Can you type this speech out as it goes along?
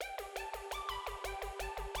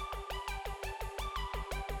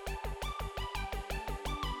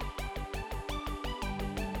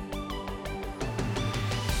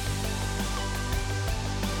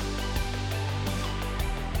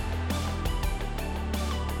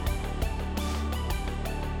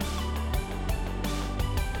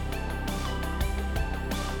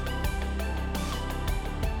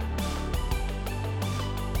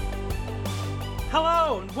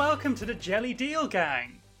Hello and welcome to the Jelly Deal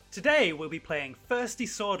Gang. Today we'll be playing Thirsty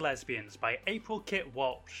Sword Lesbians by April Kit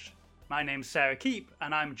Walsh. My name's Sarah Keep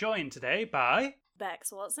and I'm joined today by...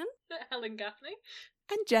 Bex Watson. Helen Gaffney.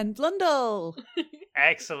 And Jen Blundell.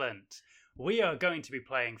 Excellent. We are going to be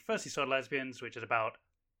playing Thirsty Sword Lesbians, which is about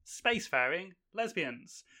spacefaring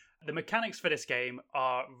lesbians. The mechanics for this game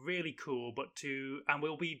are really cool, and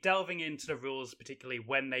we'll be delving into the rules, particularly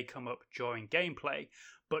when they come up during gameplay.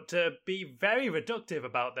 But to be very reductive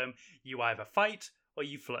about them, you either fight or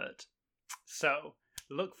you flirt. So,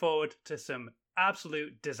 look forward to some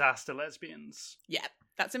absolute disaster lesbians. Yep,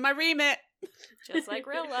 that's in my remit. Just like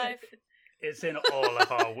real life. It's in all of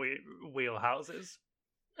our wheelhouses.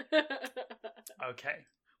 Okay.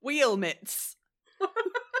 Wheel mitts.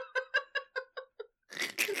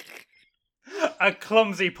 A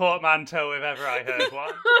clumsy portmanteau if ever I heard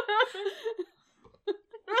one.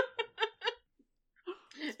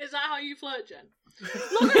 Is that how you flirt, Jen?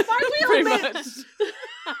 Look at my wheel Pretty mitts!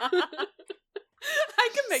 much. I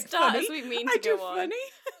can make Start funny. as we mean I to do go on. funny.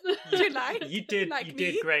 Do you like? You did like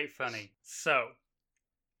me? great funny. So,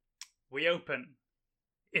 we open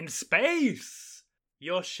in space.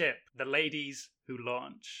 Your ship, the Ladies Who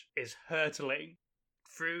Launch, is hurtling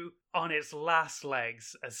through on its last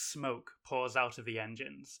legs as smoke pours out of the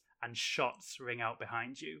engines and shots ring out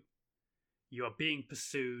behind you. You are being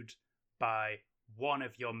pursued by one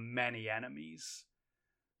of your many enemies,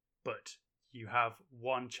 but you have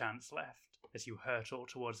one chance left as you hurtle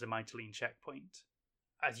towards the Mytilene checkpoint.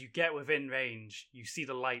 As you get within range, you see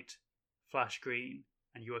the light flash green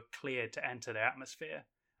and you are cleared to enter the atmosphere,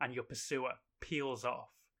 and your pursuer peels off,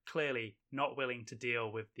 clearly not willing to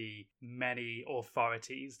deal with the many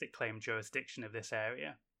authorities that claim jurisdiction of this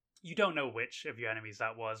area. You don't know which of your enemies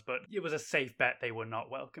that was, but it was a safe bet they were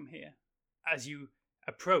not welcome here. As you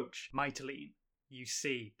approach Mytilene, you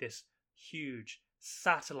see this huge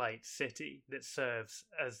satellite city that serves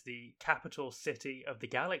as the capital city of the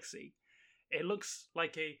galaxy. It looks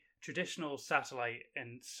like a traditional satellite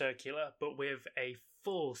and circular, but with a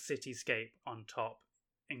full cityscape on top,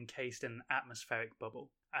 encased in an atmospheric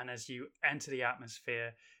bubble. And as you enter the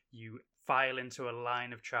atmosphere, you file into a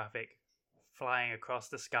line of traffic flying across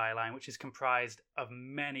the skyline, which is comprised of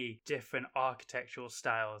many different architectural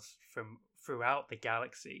styles from throughout the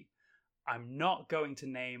galaxy. I'm not going to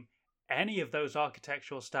name any of those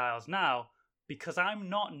architectural styles now because I'm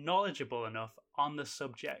not knowledgeable enough on the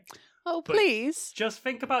subject. Oh, But please. just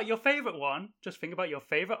think about your favourite one. Just think about your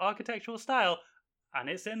favourite architectural style, and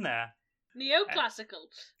it's in there. Neoclassical.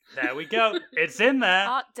 There we go. It's in there.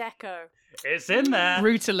 Art Deco. It's in there.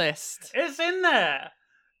 Brutalist. It's in there.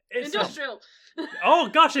 It's Industrial. Oh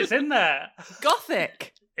gosh, it's in there.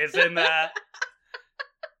 Gothic. It's in there.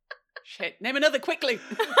 Shit, name another quickly.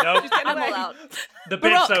 Nope. Just get I'm away. all out. The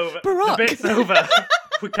bit's Baroque, over. Baroque. The bit's over.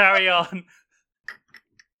 We carry on.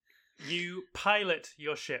 You pilot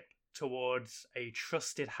your ship towards a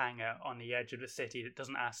trusted hangar on the edge of the city that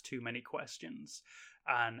doesn't ask too many questions,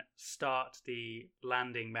 and start the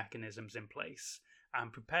landing mechanisms in place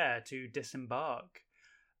and prepare to disembark.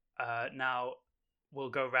 Now, we'll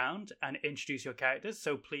go round and introduce your characters.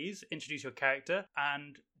 So please introduce your character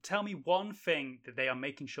and tell me one thing that they are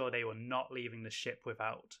making sure they are not leaving the ship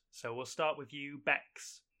without. So we'll start with you,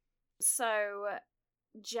 Bex. So,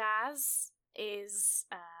 Jazz is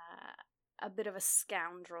a bit of a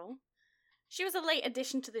scoundrel. She was a late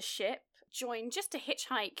addition to the ship, joined just to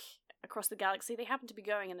hitchhike across the galaxy. They happen to be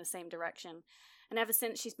going in the same direction. And ever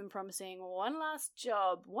since, she's been promising one last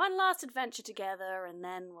job, one last adventure together, and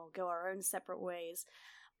then we'll go our own separate ways.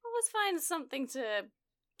 Always find something to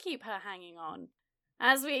keep her hanging on.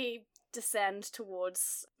 As we descend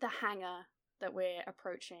towards the hangar that we're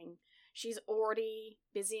approaching, she's already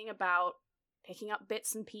busying about, picking up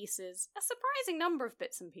bits and pieces, a surprising number of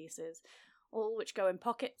bits and pieces, all which go in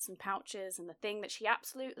pockets and pouches, and the thing that she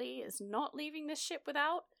absolutely is not leaving this ship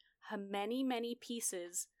without, her many, many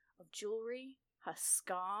pieces of jewellery, her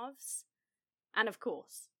scarves, and of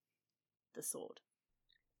course, the sword.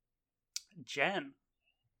 Jen.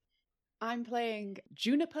 I'm playing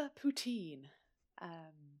Juniper Poutine.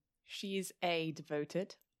 She's a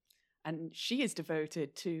devoted, and she is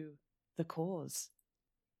devoted to the cause.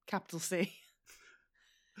 Capital C.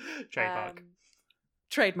 Trademark.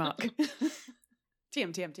 Trademark.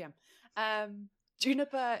 TM.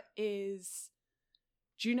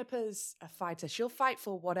 Juniper's a fighter. She'll fight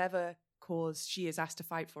for whatever cause she is asked to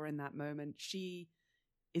fight for in that moment. She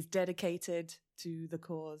is dedicated to the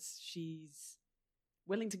cause. She's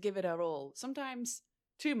willing to give it her all. Sometimes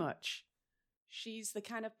too much. She's the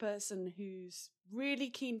kind of person who's really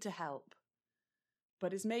keen to help,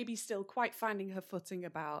 but is maybe still quite finding her footing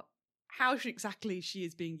about exactly she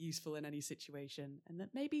is being useful in any situation, and that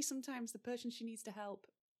maybe sometimes the person she needs to help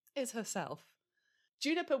is herself.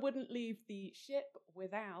 Juniper wouldn't leave the ship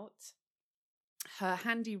without her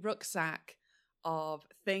handy rucksack of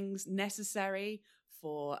things necessary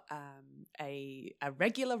for a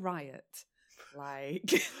regular riot,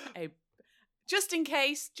 like just in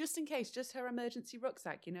case, just her emergency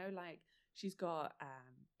rucksack. Like she's got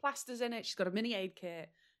plasters in it. She's got a mini aid kit.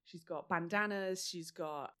 She's got bandanas. She's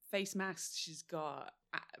got face masks. She's got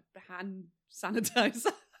hand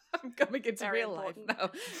sanitizer. I'm coming into Very real important.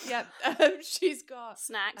 life now. Yep. She's got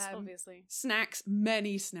Snacks, obviously. snacks,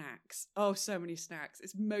 many snacks. Oh, so many snacks.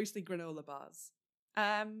 It's mostly granola bars.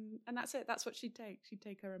 And that's it. That's what she'd take. She'd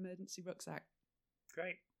take her emergency rucksack.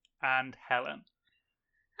 Great. And Helen.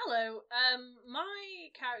 Hello. My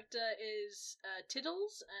character is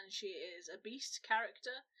Tiddles, and she is a beast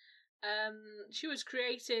character. She was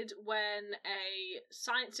created when a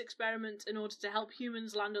science experiment in order to help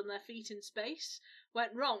humans land on their feet in space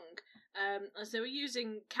went wrong, as they were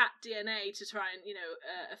using cat DNA to try and,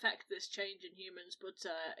 affect this change in humans, but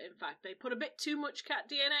in fact they put a bit too much cat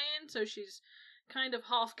DNA in, so she's kind of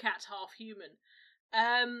half cat, half human.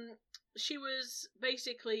 She was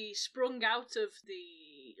basically sprung out of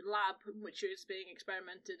the lab in which she was being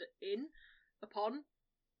experimented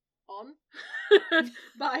on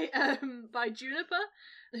by Juniper,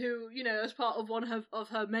 who, as part of one of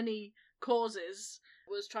her many causes,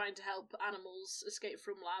 was trying to help animals escape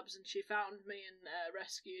from labs, and she found me and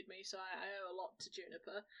rescued me, so I owe a lot to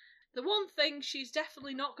Juniper. The one thing she's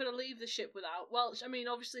definitely not going to leave the ship without, well, I mean,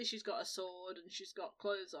 obviously she's got a sword and she's got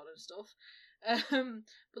clothes on and stuff,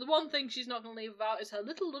 but the one thing she's not going to leave without is her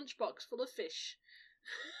little lunchbox full of fish.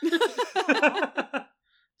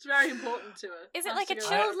 It's very important to her. Is it Has like to a go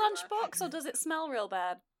chilled everywhere. lunchbox, or does it smell real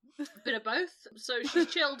bad? Bit of both. So she's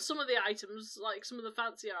chilled some of the items, like some of the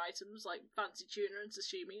fancier items, like fancy tuna and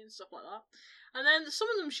sashimi and stuff like that. And then some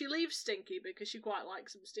of them she leaves stinky because she quite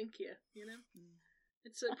likes them stinkier,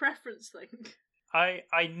 It's a preference thing. I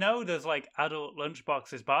know there's like adult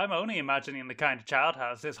lunchboxes, but I'm only imagining the kind of child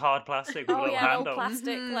has this hard plastic with a Oh little yeah, handle. all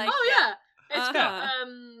plastic. Mhm. Like Oh yeah.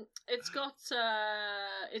 It's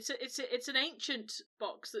an ancient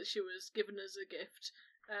box that she was given as a gift.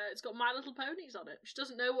 It's got My Little Ponies on it. She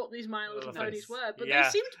doesn't know what these My Little Ponies were, but they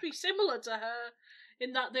seem to be similar to her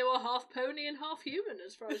in that they were half pony and half human,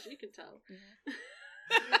 as far as you can tell.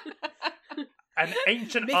 An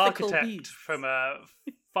ancient Mythical architect beast. from a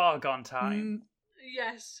far gone time.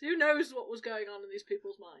 Yes, who knows what was going on in these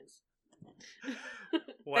people's minds?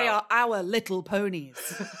 Well, They are our little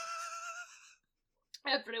ponies.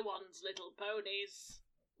 Everyone's little ponies.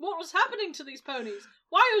 What was happening to these ponies?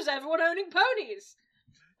 Why was everyone owning ponies?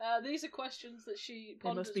 These are questions that she They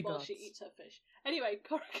ponders must be while gods. she eats her fish. Anyway,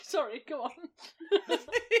 sorry, go on.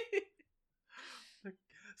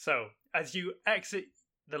 So, as you exit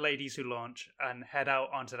the Ladies Who Launch and head out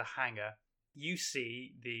onto the hangar, you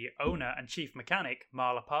see the owner and chief mechanic,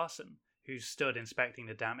 Marla Parson, who's stood inspecting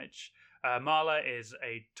the damage. Marla is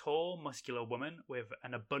a tall, muscular woman with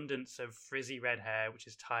an abundance of frizzy red hair, which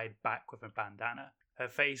is tied back with a bandana. Her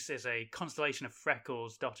face is a constellation of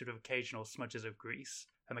freckles dotted with occasional smudges of grease.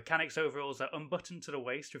 Her mechanic's overalls are unbuttoned to the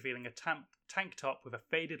waist, revealing a tank top with a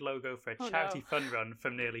faded logo for a charity fun run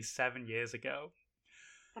from nearly 7 years ago.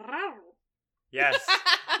 Yes.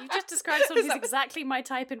 you just described someone who's exactly my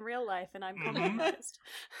type in real life, and I'm compromised.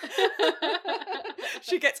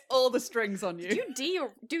 She gets all the strings on you. Did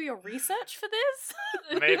you do your research for this?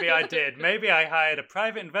 Maybe I did. Maybe I hired a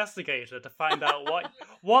private investigator to find out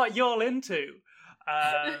what you're into.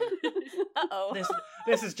 Uh-oh.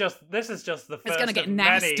 This is just the first. It's gonna get of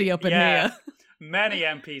nasty many, up in here. Many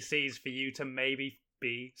NPCs for you to maybe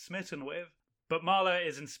be smitten with. But Marla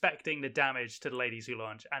is inspecting the damage to the Ladies Who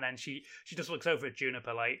Launch, and then she just looks over at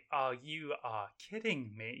Juniper like, "Oh, you are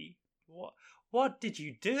kidding me! What did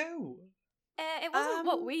you do?" It wasn't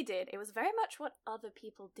what we did. It was very much what other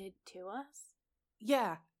people did to us.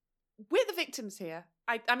 Yeah. We're the victims here.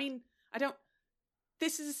 I mean, I don't...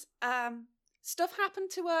 This is... Stuff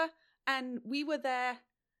happened to her, and we were there,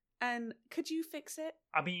 and could you fix it?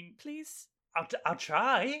 I mean, Please? I'll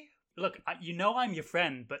try. Look, I'm your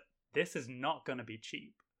friend, but this is not going to be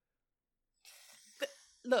cheap.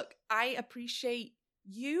 Look, I appreciate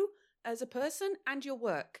you as a person and your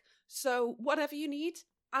work. So whatever you need,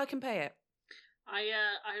 I can pay it. I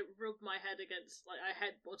rub my head against, like, I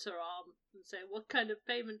headbutt her arm and say, "What kind of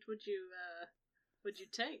payment would you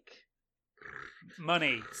take?"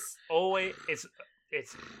 Money. Always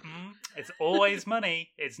it's always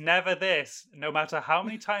money. It's never this. No matter how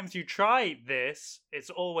many times you try this, it's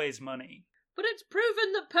always money. But it's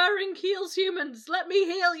proven that purring heals humans. Let me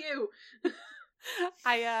heal you.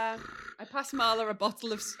 I pass Marla a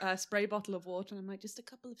bottle of spray bottle of water, and I'm like, just a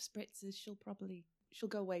couple of spritzes. She'll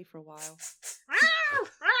go away for a while.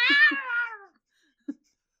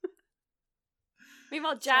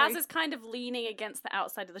 Meanwhile, Jazz is kind of leaning against the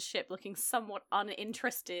outside of the ship, looking somewhat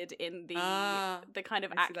uninterested in the kind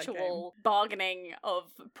of actual bargaining of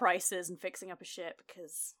prices and fixing up a ship,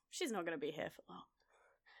 because she's not going to be here for long.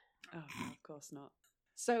 Oh, of course not.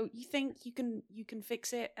 So you think you can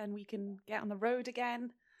fix it and we can get on the road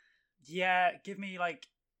again? Yeah, give me like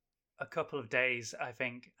a couple of days, I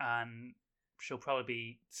think, and she'll probably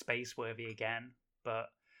be space worthy again.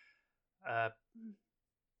 But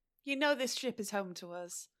you know this ship is home to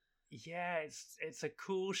us. Yeah, it's a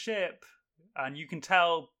cool ship, and you can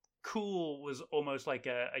tell cool was almost like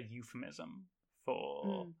a euphemism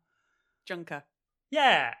for junker.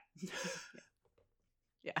 Yeah.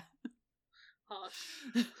 Yeah.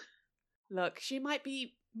 Harsh. Look, she might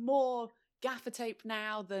be more gaffer tape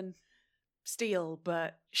now than steel,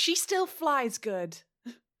 but she still flies good.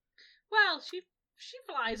 Well, she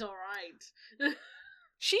flies all right.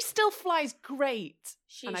 She still flies great.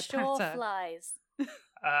 She and I sure pat her. flies.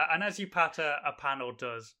 And as you pat her, a panel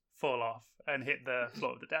does fall off and hit the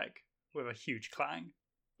floor of the deck with a huge clang.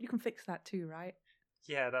 You can fix that too, right?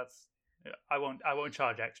 Yeah, I won't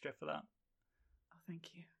charge extra for that. Oh,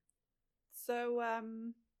 thank you. So,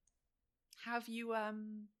 have you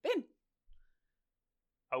been?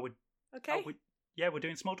 Okay. Yeah, we're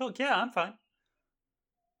doing small talk. Yeah, I'm fine.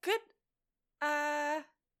 Good. Yeah.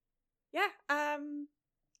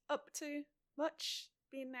 Up to much?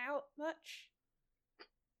 Been out much?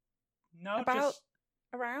 No, About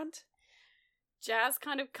around? Jazz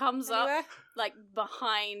kind of comes Anywhere? up, like,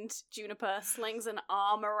 behind Juniper, slings an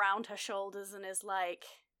arm around her shoulders, and is like,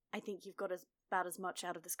 I think you've got about as much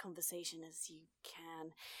out of this conversation as you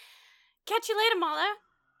can. Catch you later, Marla.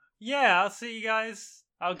 Yeah, I'll see you guys.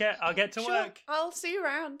 I'll get to Sure, work. I'll see you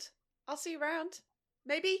around.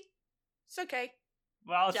 Maybe. It's okay.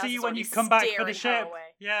 Well, I'll Jazz see is you when already you come back for the steering her ship.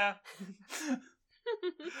 away. Yeah.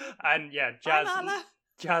 And yeah, Bye, Marla.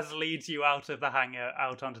 Jazz leads you out of the hangar,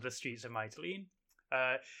 out onto the streets of Mytilene.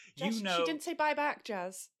 Jazz, You know, she didn't say bye back,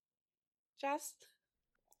 Jazz. Jazz?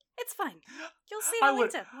 It's fine. You'll see I her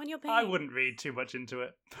would- later when you're paying. I wouldn't read too much into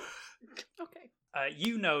it. Okay.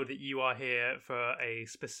 You know that you are here for a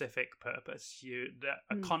specific purpose.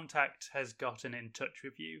 A contact has gotten in touch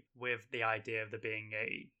with you with the idea of there being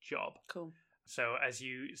a job. Cool. So as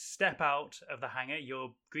you step out of the hangar,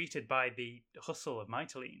 you're greeted by the hustle of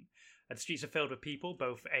Mytilene. The streets are filled with people,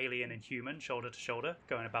 both alien and human, shoulder to shoulder,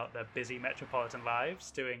 going about their busy metropolitan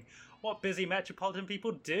lives, doing what busy metropolitan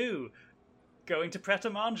people do. Going to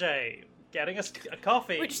Pret-a-Manger, getting a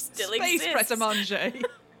coffee. Which still Space exists. Pret-a-Manger.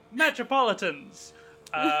 Metropolitans.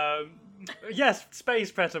 Yes,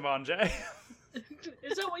 space Pret-a-Manger.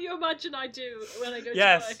 Is that what you imagine I do when I go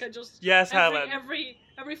Yes. to work? I just Yes, Helen. every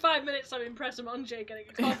 5 minutes I'm in Pret-a-Manger getting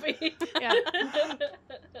a coffee. Yeah.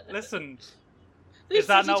 Listen, These is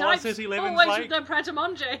that city not what types city living's always like? with their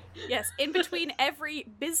Pret-a-Manger. Yes, in between every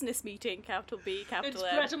business meeting, capital B, It's capital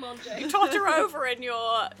M. Pret-a-Manger. You totter over in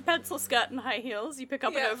your pencil skirt and high heels, you pick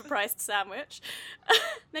up Yeah. an overpriced sandwich,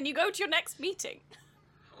 then you go to your next meeting.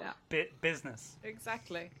 Business.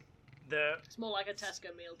 Exactly. It's more like a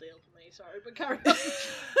Tesco meal deal for me, sorry, but carry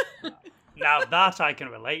on. Now that I can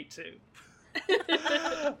relate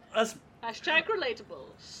to. Us Hashtag relatable.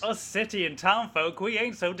 Us city and town folk, we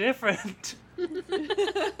ain't so different.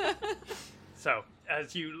 So,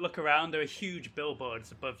 as you look around, there are huge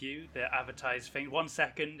billboards above you that advertise things. 1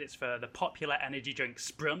 second, it's for the popular energy drink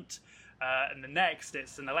Sprunt, and the next,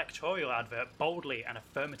 it's an electoral advert boldly and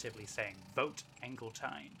affirmatively saying, "Vote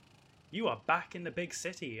Engeltine." You are back in the big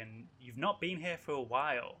city, and you've not been here for a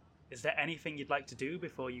while. Is there anything you'd like to do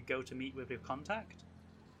before you go to meet with your contact?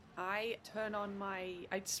 I turn on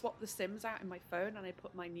I swap the sims out in my phone, and I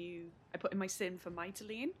put in my sim for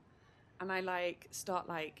Mytilene, and I start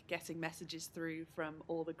getting messages through from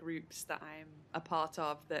all the groups that I'm a part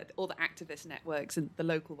of, all the activist networks and the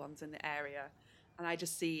local ones in the area. And I'm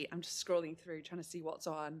just scrolling through, trying to see what's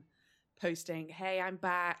on, posting, "Hey, I'm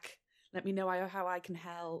back. Let me know how I can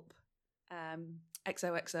help.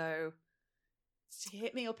 XOXO.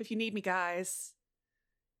 Hit me up if you need me, guys.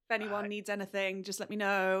 If anyone needs anything, just let me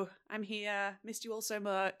know. I'm here. Missed you all so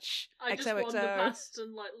much. I just XOXO." wander past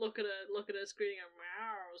and look at her screen and go,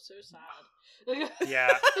 "Wow, so sad."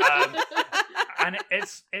 Yeah, and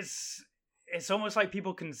it's almost like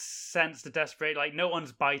people can sense the desperate. Like no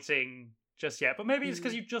one's biting just yet, but maybe it's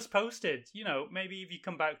because you've just posted. You know, maybe if you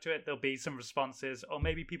come back to it, there'll be some responses, or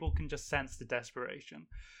maybe people can just sense the desperation.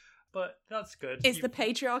 but that's good. Is the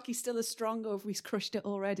patriarchy still as strong, or have we crushed it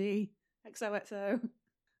already? XOXO.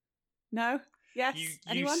 No? Yes?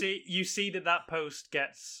 Anyone? You see that post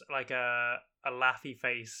gets like a laughy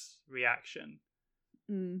face reaction,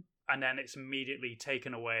 and then it's immediately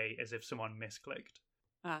taken away as if someone misclicked.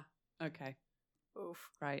 Ah, okay. Oof.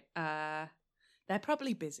 Right. They're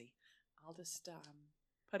probably busy. I'll just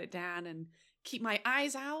put it down and keep my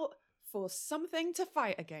eyes out for something to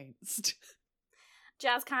fight against.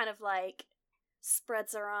 Jazz kind of like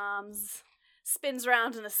spreads her arms, spins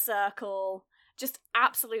around in a circle, just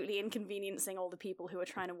absolutely inconveniencing all the people who are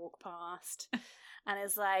trying to walk past, and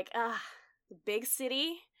is like, the big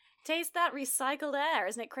city. Taste that recycled air.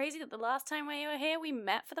 Isn't it crazy that the last time we were here, we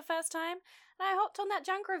met for the first time? And I hopped on that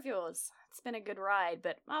junker of yours. It's been a good ride,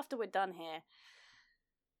 but after we're done here,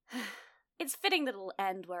 it's fitting that it'll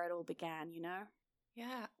end where it all began, you know?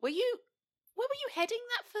 Yeah. Where were you heading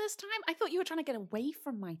that first time? I thought you were trying to get away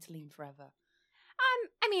from Mytilene forever.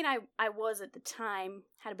 I mean, I was at the time.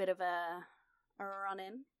 Had a bit of a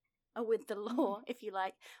run-in with the law, if you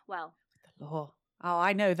like. Well, with the law. Oh,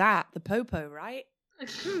 I know that. The popo, right?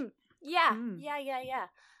 Yeah.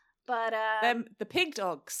 But them, the pig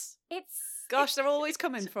dogs. Gosh, they're always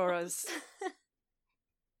coming for us.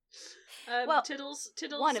 Well, Tiddles.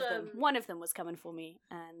 One of them was coming for me,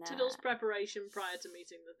 and Tiddles' preparation prior to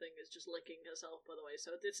meeting the thing is just licking herself. By the way,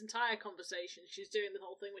 so this entire conversation, she's doing the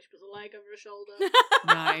whole thing where she puts a leg over her shoulder.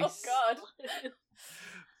 Nice. Oh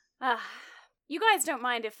God. You guys don't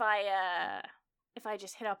mind if I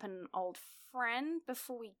just hit up an old friend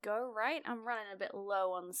before we go, right? I'm running a bit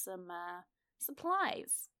low on some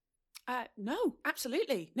supplies. No,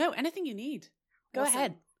 absolutely. No, anything you need. Go Awesome.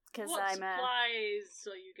 ahead. What supplies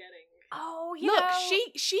are you getting? Oh, Look,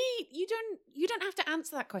 you don't have to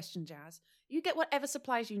answer that question, Jazz. You get whatever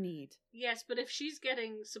supplies you need. Yes, but if she's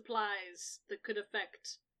getting supplies that could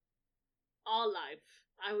affect our life,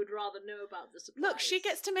 I would rather know about the supplies. Look, she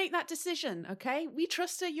gets to make that decision, okay? We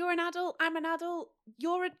trust her. You're an adult. I'm an adult.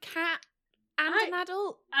 You're a cat and an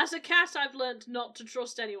adult. As a cat, I've learned not to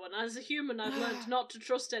trust anyone. As a human, I've learned not to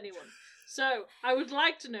trust anyone. So, I would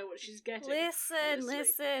like to know what she's getting.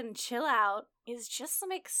 Listen, chill out. It's just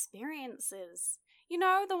some experiences. You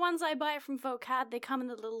know, the ones I buy from Vocad, they come in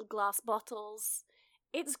the little glass bottles.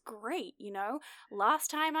 It's great, you know? Last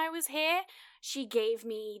time I was here, she gave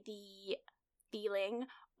me the feeling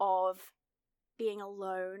of being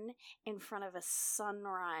alone in front of a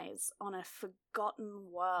sunrise on a forgotten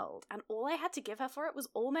world. And all I had to give her for it was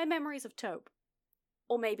all my memories of taupe.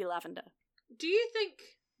 Or maybe lavender. Do you think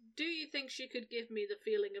she could give me the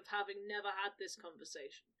feeling of having never had this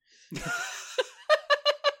conversation?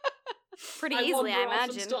 Pretty easily, I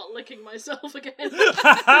imagine. And start licking myself again.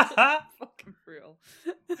 Fucking brutal.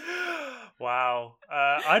 Wow.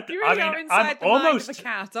 Are inside the mind of a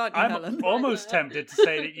cat, aren't you, Helen? I'm almost tempted to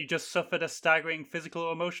say that you just suffered a staggering physical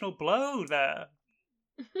or emotional blow there,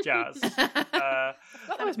 Jazz. That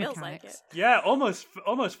feels like it. Yeah, almost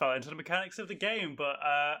fell into the mechanics of the game, but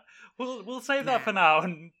we'll save that for now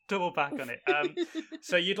and double back on it.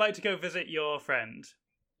 So you'd like to go visit your friend?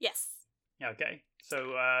 Yes. Okay.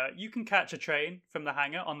 So you can catch a train from the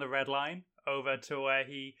hangar on the Red Line over to where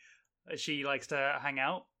she likes to hang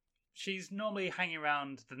out. She's normally hanging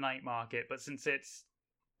around the night market, but since it's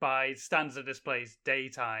by standards of this place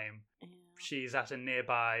daytime, she's at a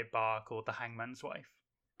nearby bar called the Hangman's Wife.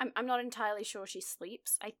 I'm not entirely sure she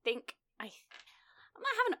sleeps. I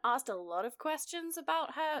haven't asked a lot of questions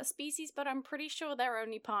about her species, but I'm pretty sure they're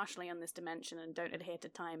only partially on this dimension and don't adhere to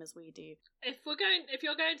time as we do. If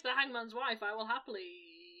you're going to the Hangman's Wife, I will happily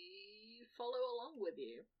follow along with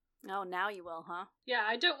you. Oh, now you will, huh? Yeah,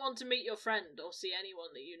 I don't want to meet your friend or see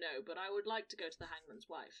anyone that you know, but I would like to go to the Hangman's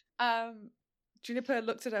Wife. Juniper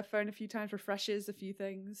looks at her phone a few times, refreshes a few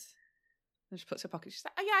things, and she puts her pocket. She's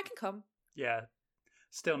like, "Oh yeah, I can come." Yeah,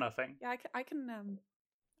 still nothing. Yeah, I can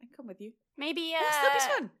come with you. Maybe yes, that'll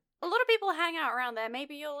be fun. A lot of people hang out around there.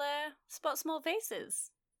 Maybe you'll spot small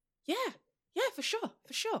faces. Yeah, for sure.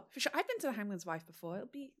 I've been to the Hangman's Wife before.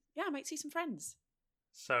 I might see some friends.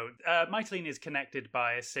 So, Mytilene is connected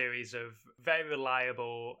by a series of very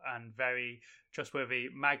reliable and very trustworthy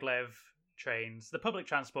maglev trains. The public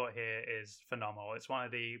transport here is phenomenal. It's one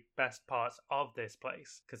of the best parts of this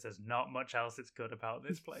place, because there's not much else that's good about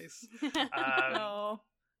this place. No.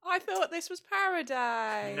 I thought this was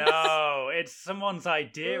paradise. No, it's someone's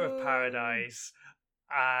idea of paradise,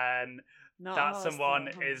 and that someone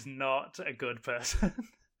is not a good person.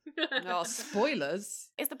 No, spoilers.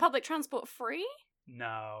 Is the public transport free?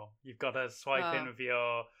 No, you've got to swipe in with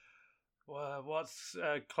your What's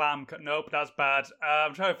clam? Nope, that's bad.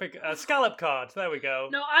 I'm trying to think. Scallop card. There we go.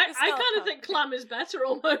 No, I scallop kind of card. think clam is better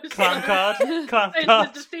almost. Clam card. Clam With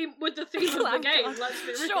card. the theme of the Clam game. card. Let's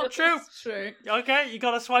be Sure, real. True. True. Okay, you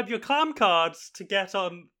gotta swipe your clam cards to get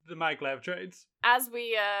on the maglev trains. As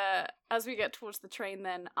we get towards the train,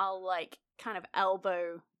 then I'll like kind of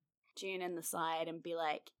elbow June in the side and be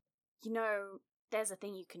like, you know, there's a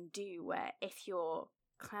thing you can do where if your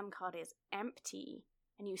clam card is empty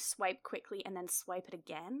and you swipe quickly and then swipe it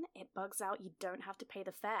again, it bugs out. You don't have to pay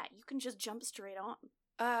the fare. You can just jump straight on.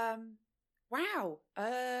 Wow.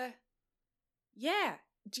 Yeah.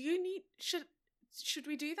 Do you need? Should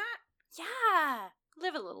we do that? Yeah,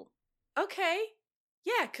 live a little. Okay.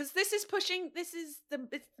 Yeah, because this is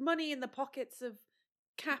it's money in the pockets of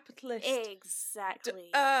capitalists.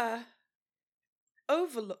 Exactly.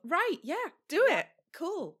 Overlook. Right. Yeah. Do it.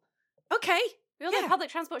 Cool. Okay. We all know yeah. public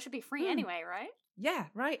transport should be free anyway, right? Yeah.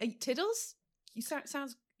 Right. Are you, Tiddles? You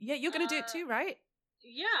sounds. Yeah. You're gonna do it too, right?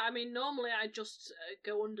 Yeah, I mean, normally I just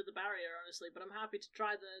go under the barrier, honestly, but I'm happy to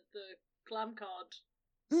try the clam card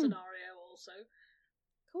scenario also.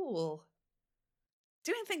 Cool.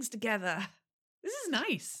 Doing things together. This is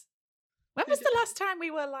nice. When was the last time we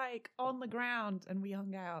were like on the ground and we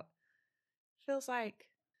hung out? Feels like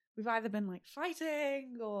we've either been like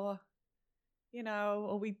fighting or, you know,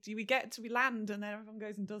 or we land and then everyone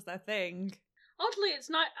goes and does their thing. Oddly, it's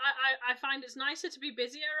not. I find it's nicer to be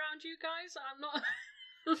busy around you guys. I'm not.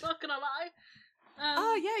 I'm not gonna lie.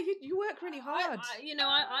 Oh yeah, you work really hard.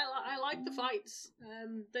 I like the fights.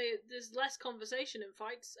 There's less conversation in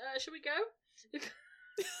fights. Should we go?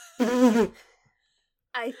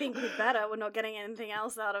 I think we better. We're not getting anything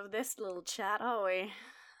else out of this little chat, are we?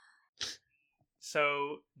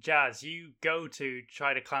 So, Jazz, you go to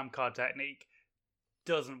try the clam card technique.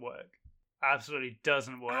 Doesn't work. Absolutely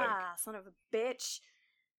doesn't work. Ah, son of a bitch.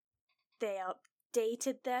 They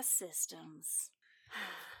updated their systems.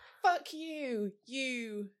 Fuck you,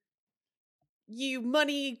 you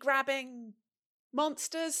money grabbing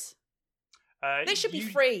monsters. They should be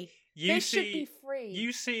free. They should be free.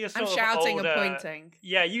 You see a I'm sort of shouting older, and pointing.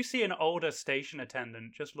 Yeah, you see an older station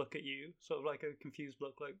attendant just look at you, sort of like a confused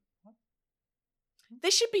look, like, what?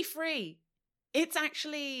 They should be free. It's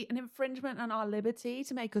actually an infringement on our liberty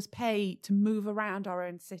to make us pay to move around our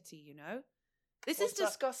own city, you know? This is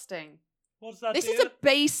disgusting. What's that, This dear? is a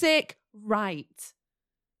basic right.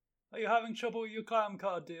 Are you having trouble with your clam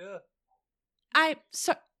card, dear?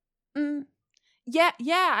 Yeah,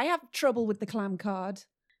 I have trouble with the clam card.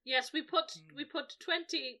 Yes, we put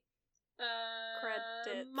 20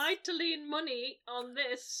 Credits. Mytilene money on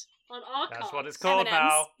our cards. That's what it's called M&Ms.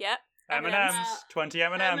 now. Yep. M&Ms. 20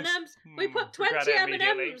 M&Ms. M&Ms. We put 20 regret it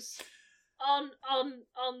immediately. M&Ms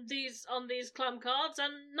on these clam cards,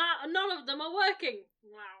 and none of them are working.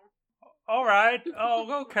 Wow. All right.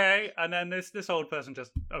 Oh, okay. And then this old person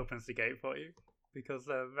just opens the gate for you because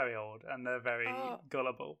they're very old and they're very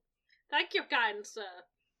gullible. Thank you, kind sir.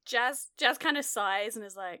 Jazz kind of sighs and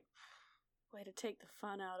is like, way to take the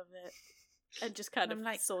fun out of it. And just kind of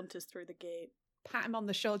like, saunters through the gate. Pat him on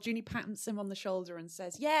the shoulder. Junie pats him on the shoulder and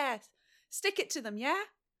says, yeah, stick it to them, yeah?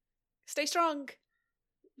 Stay strong.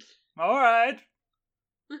 All right.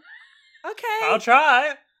 Okay. I'll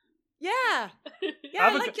try. Yeah. Yeah,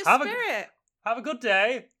 I like your spirit. Have a good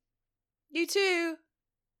day. You too.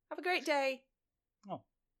 Have a great day. Oh.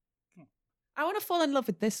 I want to fall in love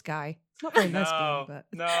with this guy. It's not very lesbian, but...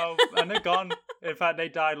 No, and they're gone. In fact, they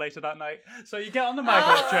died later that night. So you get on the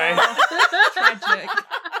maglev train. Tragic.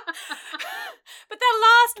 But their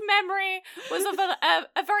last memory was of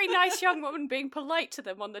a very nice young woman being polite to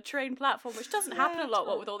them on the train platform, which doesn't happen a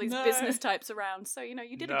lot with all these business types around. So, you know,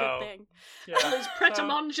 you did a good thing. Yeah. All these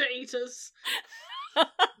pret-a-manger eaters.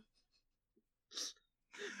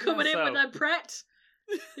 Coming in with their pret.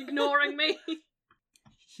 Ignoring me.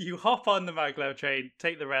 You hop on the maglev train,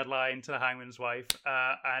 take the red line to the Hangman's Wife,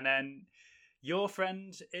 and then your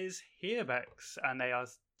friend is here, Bex, and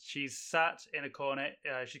she's sat in a corner.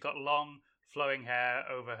 She's got long, flowing hair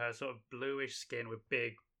over her sort of bluish skin with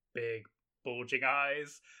big, bulging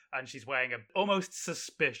eyes, and she's wearing an almost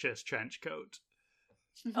suspicious trench coat.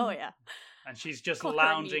 Oh, yeah. And she's just Caught her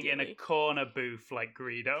lounging in a immediately. corner booth like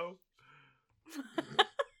Greedo.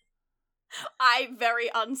 I very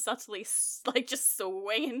unsubtly just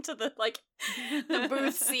swing into the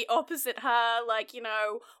booth seat opposite her,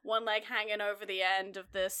 one leg hanging over the end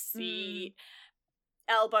of the seat,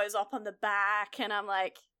 elbows up on the back, and I'm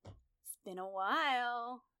like, it's been a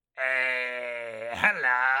while. Hey,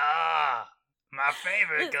 hello, my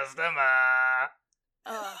favorite customer.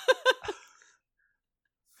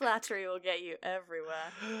 Flattery will get you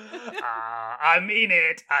everywhere. I mean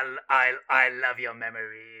it. I love your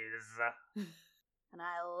memories. And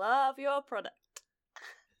I love your product.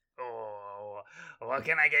 Oh, what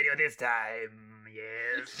can I get you this time?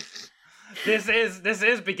 Yes. This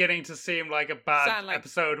is beginning to seem like a bad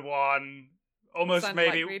episode 1. Almost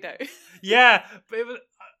maybe. Like Greedo. Yeah, but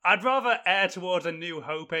I'd rather err towards a New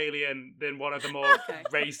Hope alien than one of the more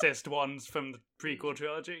racist ones from the prequel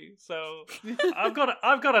trilogy. So I've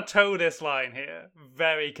got to toe this line here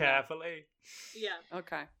very carefully. Yeah.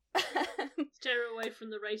 Okay. Steer away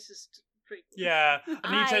from the racist prequel. Yeah,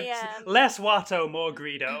 I need to less Watto, more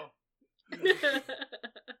Greedo.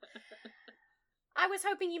 I was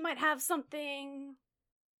hoping you might have something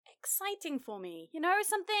exciting for me. You know,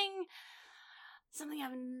 something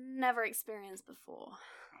I've never experienced before.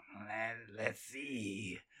 Let's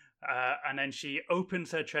see. And then she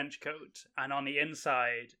opens her trench coat, and on the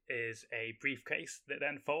inside is a briefcase that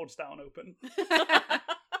then folds down open.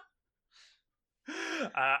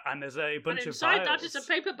 And there's a bunch of files. Inside that is a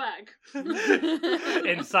paper bag.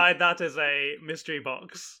 Inside that is a mystery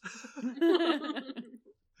box.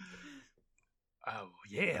 Oh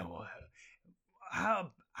yeah. Well,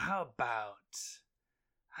 how about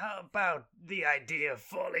the idea of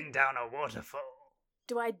falling down a waterfall?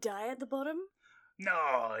 Do I die at the bottom?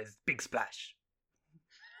 No, it's big splash.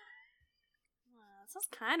 Well, that sounds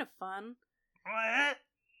kind of fun. What?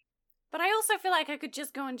 But I also feel like I could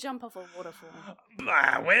just go and jump off a waterfall.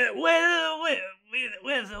 Where's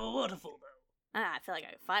the waterfall, though? I feel like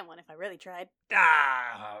I could find one if I really tried.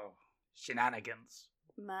 Shenanigans.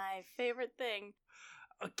 My favorite thing.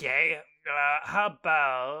 Okay, how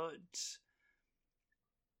about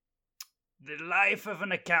the life of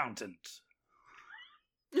an accountant?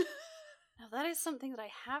 Now that is something that I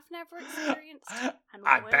have never experienced. And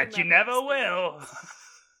I bet you never will.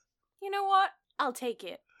 You know what? I'll take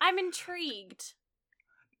it. I'm intrigued.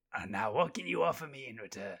 And now what can you offer me in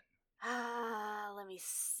return? Let me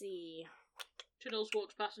see. Tiddles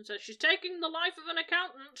walks past and says, "She's taking the life of an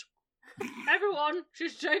accountant. Everyone,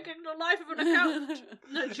 she's taking the life of an accountant."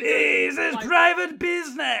 This is private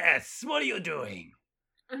business. What are you doing?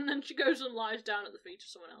 And then she goes and lies down at the feet of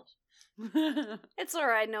someone else. It's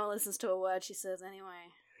alright, no one listens to a word she says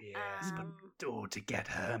anyway. Yes, but to get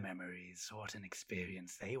her memories, what an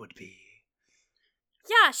experience they would be.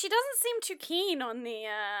 Yeah, she doesn't seem too keen on the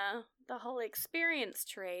whole experience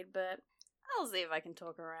trade, but I'll see if I can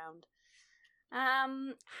talk her around.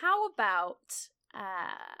 How about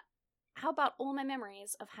all my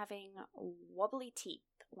memories of having wobbly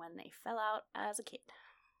teeth when they fell out as a kid?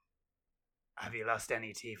 Have you lost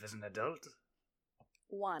any teeth as an adult?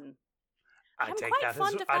 One. I'm quite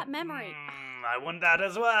fond of that memory. I want that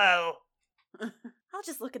as well. I'll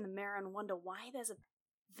just look in the mirror and wonder why there's a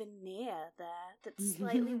veneer there that's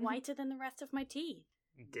slightly whiter than the rest of my teeth.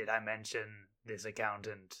 Did I mention this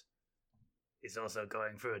accountant is also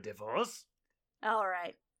going through a divorce?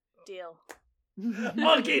 Alright, deal.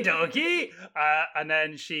 Okie dokie! And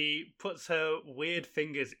then she puts her weird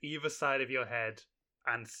fingers either side of your head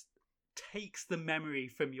and takes the memory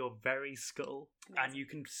from your very skull. Amazing. And you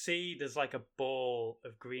can see there's like a ball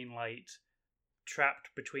of green light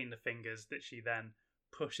trapped between the fingers that she then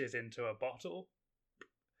pushes into a bottle.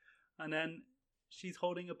 And then she's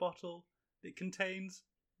holding a bottle that contains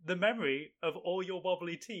the memory of all your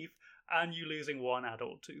wobbly teeth and you losing one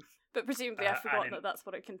adult tooth. But presumably I forgot that that's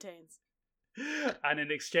what it contains. And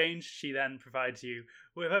in exchange, she then provides you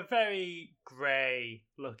with a very grey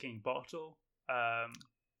looking bottle.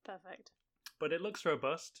 Perfect. But it looks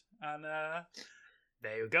robust, and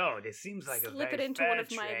there you go. This seems like Slip a very it into fair one of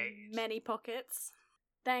trade. my many pockets.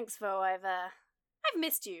 Thanks, Vo. I've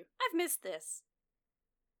missed you. I've missed this.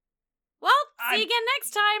 Well, see you again next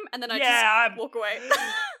time. And then I just walk away.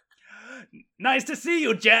 Nice to see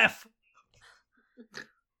you, Jeff.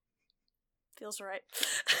 Feels right.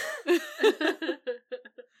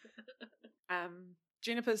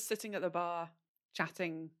 Juniper's sitting at the bar,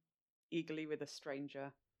 chatting eagerly with a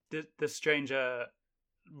stranger. The stranger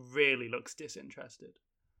really looks disinterested.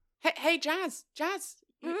 Hey, Jazz,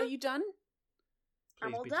 are you done?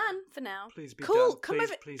 I'm all done for now. Please be cool. done.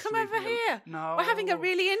 Come over here. No, we're having a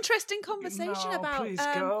really interesting conversation about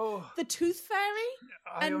the Tooth Fairy.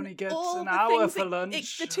 I only get all an the hour things for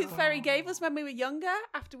lunch. The Tooth Fairy gave us when we were younger,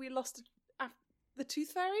 after we lost the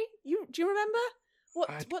Tooth Fairy. Do you remember?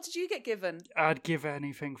 What did you get given? I'd give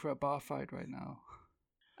anything for a bar fight right now.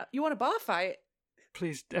 You want a bar fight?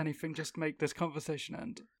 Please, anything, just make this conversation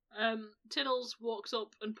end. Tiddles walks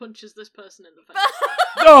up and punches this person in the face.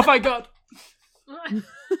 Oh my god!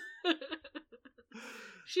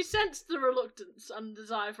 She sensed the reluctance and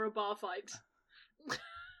desire for a bar fight.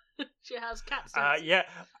 She has cat sense. Yeah,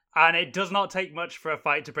 and it does not take much for a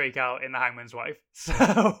fight to break out in the Hangman's Wife.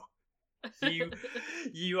 So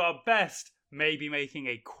you are best maybe making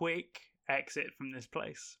a quick exit from this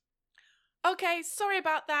place. Okay, sorry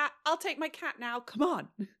about that. I'll take my cat now. Come on.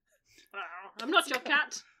 I'm not your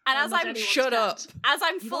cat. And I'm as not I'm anyone's Shut cat. up. as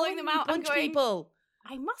I'm You've following them already out, I'm punched going. people.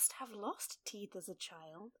 I must have lost teeth as a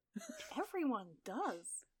child. Everyone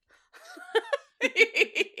does.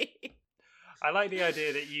 I like the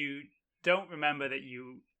idea that you don't remember that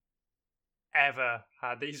you ever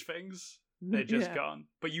had these things. They're just Yeah. gone.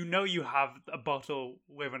 But you know you have a bottle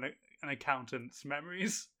with an accountant's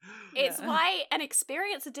memories. It's Yeah. why an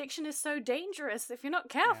experience addiction is so dangerous. If you're not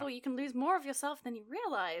careful, you can lose more of yourself than you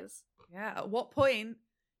realize. Yeah. At what point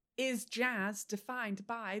is Jazz defined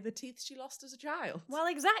by the teeth she lost as a child? Well,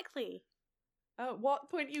 exactly. At what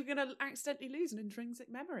point are you going to accidentally lose an intrinsic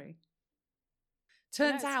memory?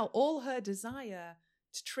 Turns knows? out all her desire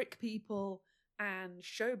to trick people and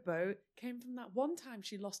showboat came from that one time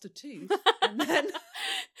she lost a tooth. And then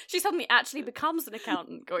She suddenly actually becomes an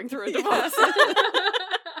accountant going through a Yeah. divorce.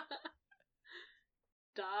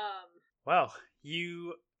 Damn. Well,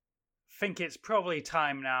 you think it's probably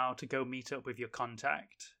time now to go meet up with your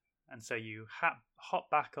contact. And so you hop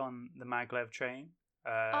back on the maglev train.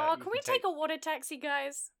 Oh, You can we take a water taxi,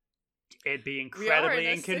 guys? It'd be we are incredibly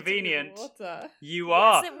in a city with inconvenient. water. You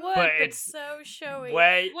are, Yes, it would, but but it's so showy.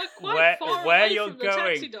 where We're quite far where away you're from the going.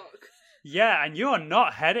 taxi dock. Yeah, and you're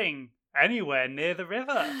not heading anywhere near the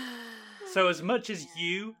river. So as much as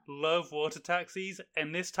you love water taxis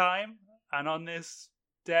in this time and on this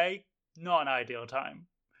day, not an ideal time.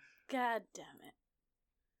 God damn it.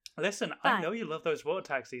 Listen, Fine. I know you love those water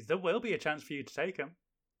taxis. There will be a chance for you to take them.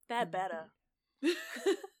 They're better.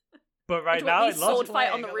 But right To now, at it least sword lost.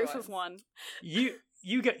 fight on the playing roof otherwise. of one.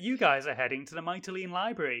 You guys are heading to the Mytilene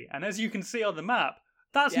Library, and as you can see on the map,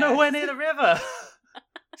 that's Yes. nowhere near the river.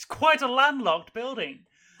 It's quite a landlocked building.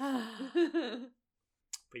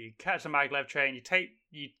 But you catch the maglev train,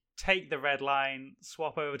 you take the red line,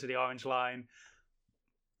 swap over to the orange line,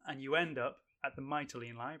 and you end up at the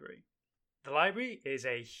Mytilene Library. The library is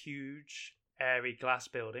a huge, airy glass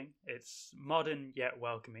building. It's modern yet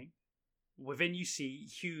welcoming. Within you see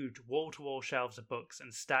huge wall-to-wall shelves of books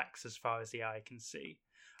and stacks as far as the eye can see.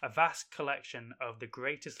 A vast collection of the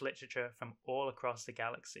greatest literature from all across the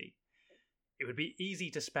galaxy. It would be easy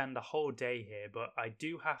to spend the whole day here, but I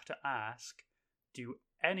do have to ask, do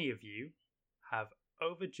any of you have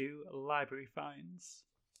overdue library fines?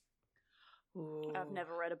 Ooh. I've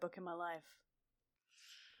never read a book in my life.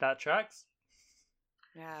 That tracks?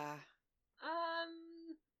 Yeah.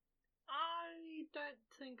 I don't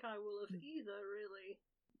think I will have either, really.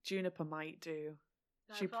 Juniper might do.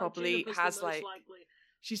 I She feel like probably Juniper's the has, most like- likely.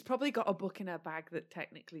 She's probably got a book in her bag that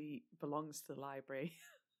technically belongs to the library.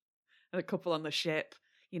 And a couple on the ship,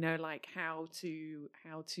 like how to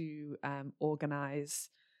organize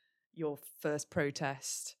your first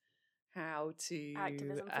protest, how to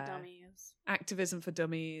Activism for dummies. activism for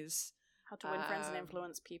dummies. How to win friends and Um,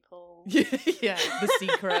 influence people. Yeah, The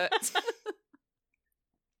Secret.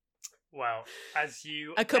 Well, as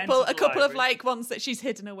you a couple enter the of library- like ones that she's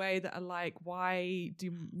hidden away that are like, why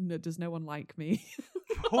does no one like me?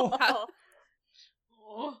 Oh,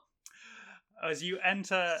 Oh, As you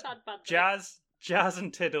enter sad bad day. Jazz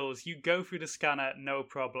and Tiddles, you go through the scanner, no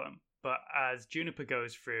problem. But as Juniper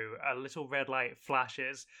goes through, a little red light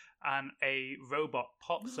flashes and a robot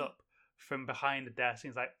pops up from behind the desk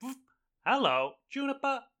and is like, "Hello,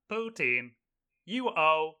 Juniper Poutine. You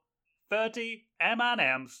owe 30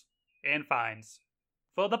 M&Ms in fines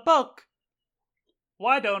for the book.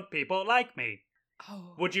 Why don't people like me?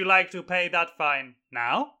 Oh. Would you like to pay that fine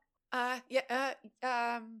now?"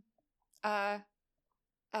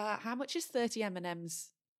 How much is 30 M&Ms?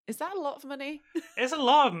 Is that a lot of money? It's a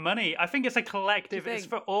lot of money. I think it's a collective. Do you It's think?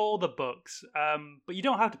 for all the books. But you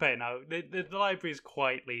don't have to pay it now. The library is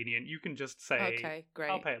quite lenient. You can just say, Okay, great.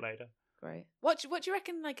 "I'll pay it later." Great. What do you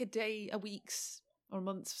reckon like a week's or a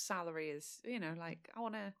month's salary is? Like I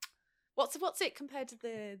want to. What's it compared to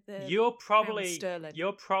the You're pound probably sterling?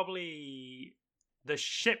 the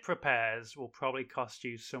ship repairs will probably cost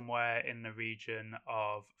you somewhere in the region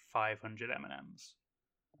of 500 M&Ms.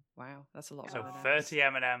 Wow, that's a lot. So of M&Ms. 30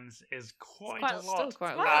 M&Ms is quite quite- a still lot.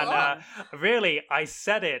 quite a lot. And really, I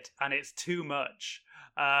said it, and it's too much.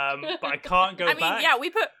 But I can't go I mean, back. yeah,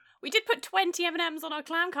 we did put 20 M&Ms on our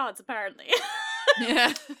clown cards, apparently.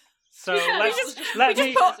 Yeah. So Yeah, let's we just- let we just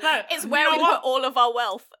me. put- let- It's you where know we what? put all of our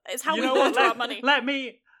wealth. It's how You we know what? launder our money. Let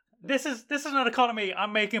me. This is an economy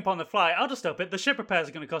I'm making up on the fly. I'll just up it. The ship repairs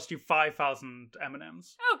are going to cost you 5,000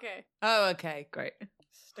 M&Ms. Okay. Oh, okay, great.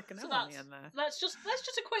 Stick an So L on the end there. let's just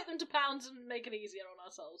equate them to pounds and make it easier on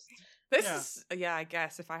ourselves. This Yeah. is, I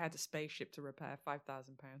guess if I had a spaceship to repair,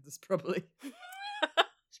 £5,000 is probably.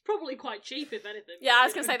 It's probably quite cheap, if anything. Yeah, I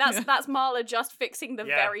was going to say, that's Marla just fixing the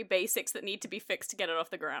Yeah. very basics that need to be fixed to get it off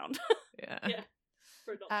the ground. Yeah. Yeah.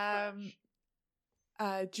 For it not to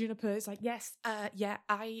crash. Juniper is like, yes,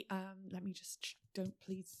 I let me just don't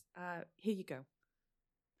please. Here you go.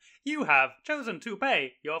 You have chosen to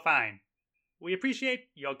pay your fine. We appreciate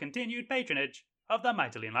your continued patronage of the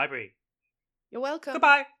Magdalene Library. You're welcome.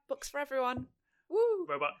 Goodbye. Books for everyone. Woo.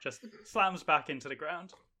 Robot just slams back into the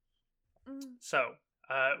ground. Mm. So,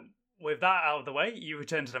 with that out of the way, you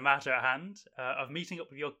return to the matter at hand of meeting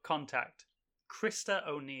up with your contact, Krista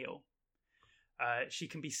O'Neill. She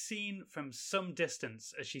can be seen from some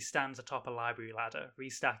distance as she stands atop a library ladder,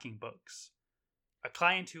 restacking books. A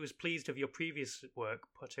client who was pleased with your previous work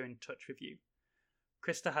put her in touch with you.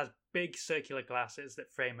 Krista has big circular glasses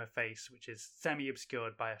that frame her face, which is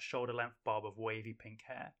semi-obscured by a shoulder-length bob of wavy pink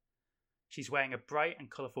hair. She's wearing a bright and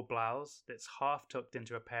colourful blouse that's half tucked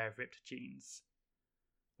into a pair of ripped jeans.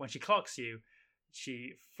 When she clocks you,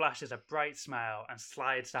 she flashes a bright smile and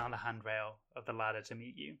slides down the handrail of the ladder to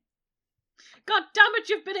meet you. God damn it,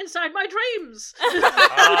 you've been inside my dreams!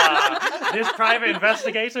 This private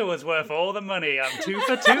investigator was worth all the money. I'm 2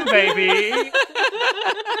 for 2, baby!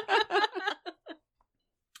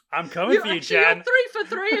 I'm coming for you, Jen. You're 3 for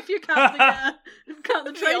 3 if you count the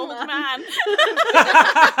The train old man.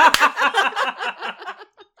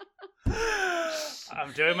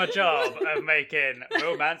 I'm doing my job of making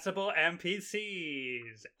romanceable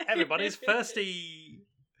NPCs. Everybody's thirsty.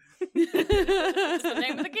 That's the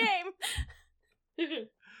name of the game. So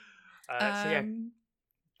yeah,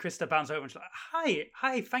 Krista bounds over and she's like,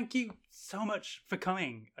 hi, thank you so much for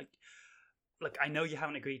coming. Look, I know you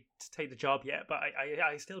haven't agreed to take the job yet, but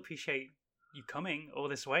I still appreciate you coming all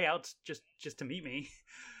this way out just to meet me.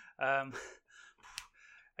 I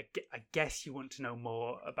guess you want to know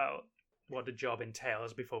more about what the job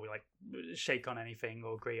entails before we like shake on anything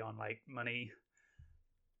or agree on like money.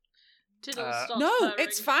 Tiddles starts No, purring.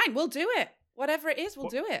 it's fine. We'll do it. Whatever it is, we'll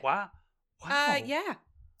do it. Wow. Yeah.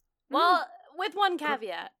 Well, with one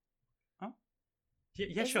caveat.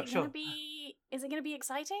 Yeah, is sure. Is it going to be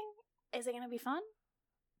exciting? Is it going to be fun?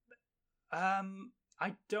 I'm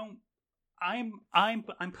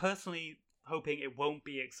personally hoping it won't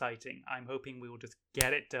be exciting. I'm hoping we will just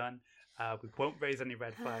get it done. We won't raise any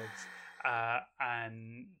red flags.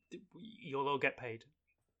 And you'll all get paid.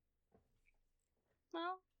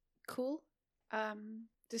 Well, Cool.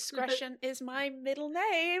 Discretion is my middle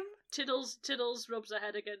name. Tiddles rubs her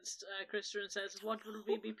head against Krista and says, "What will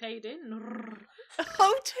we be paid in?"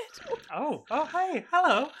 Oh, Tiddle. Oh, hey,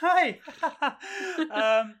 hello, hi.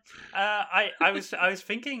 I was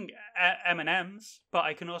thinking M&Ms, but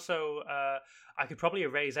I can also I could probably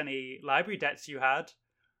erase any library debts you had.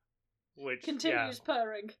 Which Continues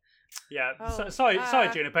purring. Yeah. Oh, Sorry,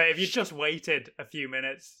 Juniper. If you just waited a few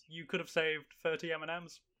minutes, you could have saved 30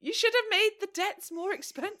 M&Ms. You should have made the debts more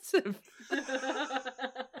expensive.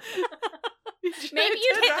 maybe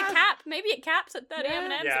you'd hit the cap. Maybe it caps at 30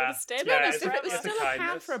 M&Ms. Yeah. It would have stayed Yeah, with If us it was forever. it's a still a pound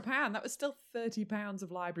kindness. for a pound, that was still £30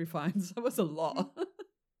 of library fines. That was a lot.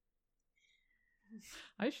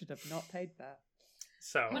 I should have not paid that.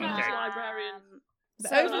 So, When I was okay. a librarian. The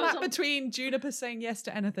So- overlap between Juniper saying yes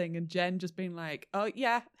to anything and Jen just being like, "Oh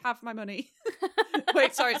yeah, have my money."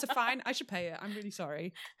 Wait, sorry, it's a fine. I should pay it. I'm really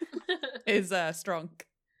sorry. Is strong.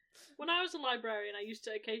 When I was a librarian, I used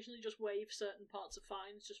to occasionally just waive certain parts of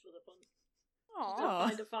fines just for the fun. Aw. Aw.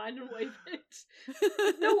 Find a fine and waive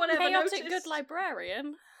it. No one ever Chaotic noticed. good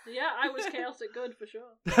librarian. Yeah, I was chaotic good for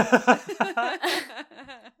sure.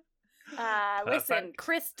 Listen,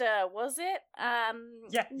 Krista, was it?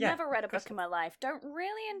 Yeah. Never read a book Krista. in my life. Don't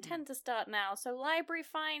really intend to start now. So library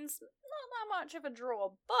fines, not that much of a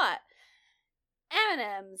draw, but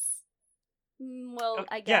M&Ms will, Okay,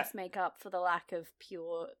 I guess, make up for the lack of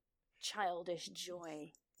pure childish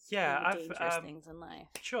joy Yeah, in the dangerous things in life.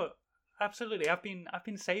 Sure, absolutely. I've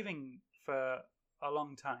been saving for a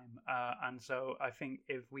long time, and so I think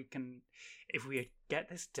if we get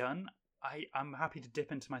this done, I'm happy to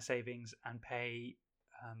dip into my savings and pay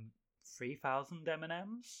 3,000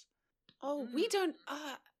 M&Ms. Oh, we don't.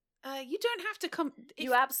 You don't have to come.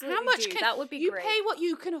 You absolutely How much do. can That would be you great. pay what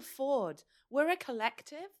you can afford? We're a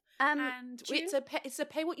collective, and June? it's a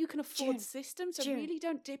pay what you can afford June. system. So June. really,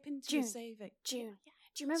 don't dip into your June. saving. June,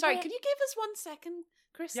 do you remember? Sorry, can you give us 1 second,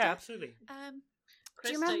 Krista? Yeah, absolutely. Krista,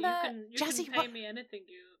 Do you remember- you Jazzy, can pay what- me anything.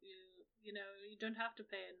 You know, you don't have to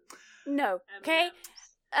pay in No, okay.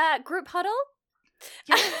 M&Ms. Group huddle.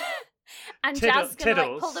 And Tiddle- Jazz gonna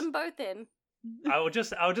Tiddles. pull them both in. I'll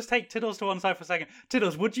just take Tiddles to one side for a second.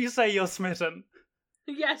 Tiddles, would you say you're smitten?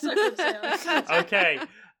 Yes, I would say I'm smitten. Okay.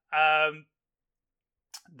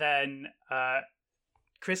 Then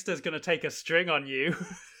Krista's gonna take a string on you.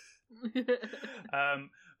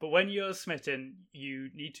 But when you're smitten, you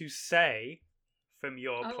need to say from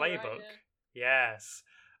your playbook. Right, Yes.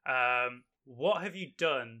 What have you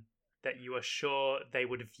done that you are sure they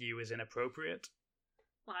would view as inappropriate?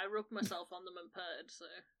 Well, I rubbed myself on them and purred, so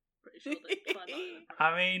pretty sure they'd find that inappropriate.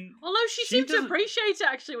 I mean, Although she seemed to doesn't- appreciate it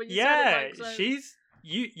actually when you yeah, said it. Like, so... she's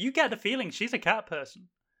you get the feeling she's a cat person.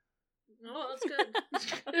 Oh, that's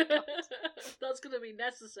good. That's going to be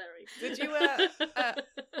necessary. Did you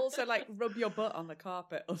also like rub your butt on the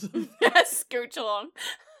carpet or something? Scooch along.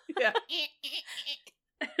 Yeah.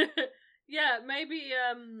 Yeah, maybe.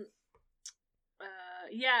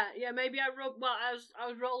 Maybe I rubbed. Well, I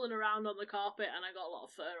was rolling around on the carpet and I got a lot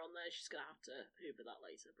of fur on there. She's gonna have to hoover that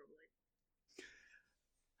later, probably.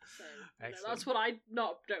 So that's what I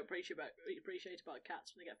don't appreciate about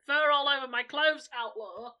cats when they get fur all over my clothes.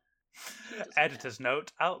 Outlaw. Editor's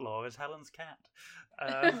note: Outlaw is Helen's cat.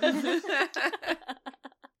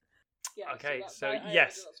 Yeah, Okay, so so I yes.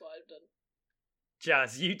 imagine that's what I've done.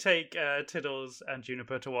 Jazz, you take Tiddles and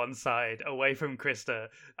Juniper to one side, away from Krista,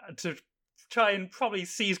 to try and probably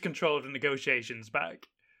seize control of the negotiations back.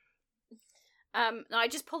 I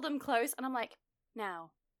just pulled them close, and I'm like,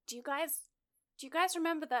 now, do you guys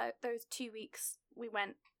remember those 2 weeks we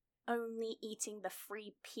went only eating the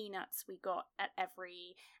free peanuts we got at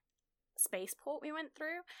every spaceport we went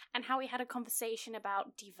through, and how we had a conversation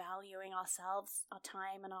about devaluing ourselves, our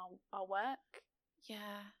time, and our work?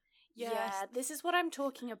 Yeah. Yeah, this is what I'm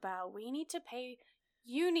talking about. You need to pay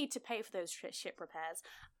for those ship repairs.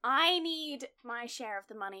 I need my share of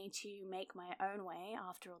the money to make my own way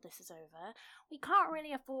after all this is over. We can't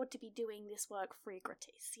really afford to be doing this work free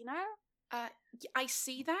gratis, you know? I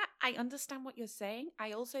see that. I understand what you're saying.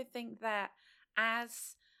 I also think that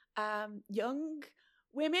as young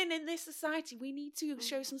women in this society, we need to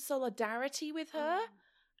show some solidarity with her,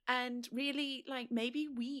 and really, like, maybe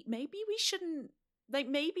we shouldn't. Like,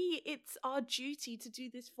 maybe it's our duty to do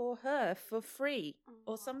this for her for free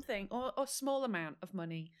or something, or a small amount of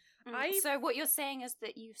money. So what you're saying is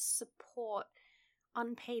that you support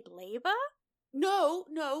unpaid labor? No,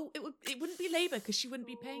 it wouldn't be labor because she wouldn't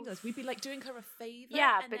be paying us. We'd be like doing her a favor.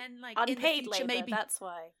 Yeah, and but then, like, unpaid in the future, labor. maybe That's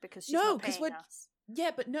why, because she's not paying us.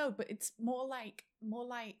 Yeah, but it's more like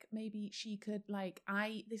maybe she could, like,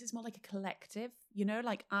 this is more like a collective, you know,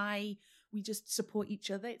 like we just support each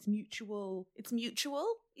other. It's mutual.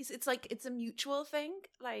 It's like, it's a mutual thing.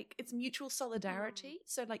 Like, it's mutual solidarity.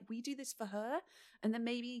 So, like, we do this for her. And then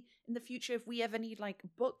maybe in the future, if we ever need, like,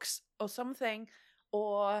 books or something,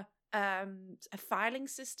 or a filing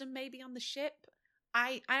system maybe on the ship,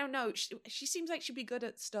 I don't know. She seems like she'd be good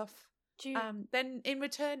at stuff. Then in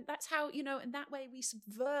return, that's how, you know, and that way we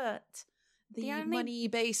subvert the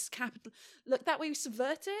money-based capital. Look, that way we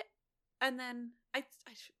subvert it. And then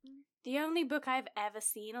the only book I've ever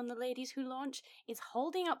seen on the Ladies Who Launch is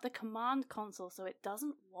holding up the command console so it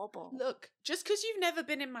doesn't wobble. Look, just because you've never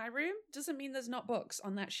been in my room doesn't mean there's not books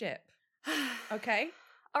on that ship. Okay?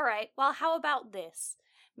 All right, well, how about this?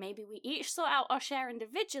 Maybe we each sort out our share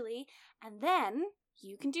individually, and then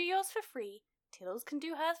you can do yours for free, Tiddles can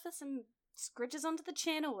do hers for some scridges onto the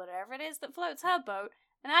chin or whatever it is that floats her boat,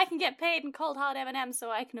 and I can get paid in cold hard M&Ms so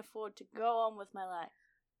I can afford to go on with my life.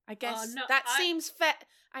 I guess seems fair.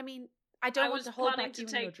 I mean, I don't want to hold back to you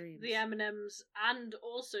in take your dreams. the M&Ms and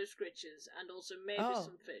also scritches and also maybe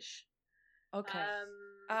some fish. Okay.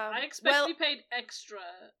 I expect to be paid extra.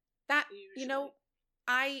 That usually. You know,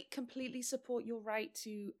 I completely support your right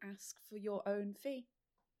to ask for your own fee.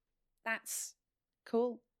 That's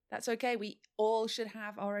cool. That's okay. We all should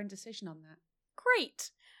have our own decision on that.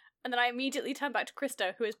 Great. And then I immediately turn back to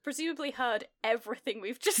Krista, who has presumably heard everything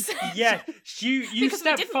we've just said. Yeah, you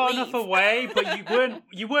stepped far enough away, but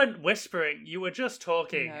you weren't whispering. You were just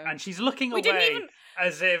talking, and she's looking away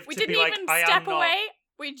as if to be like, "I am not." We didn't even step away.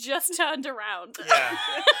 We just turned around. Yeah,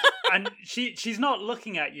 and she's not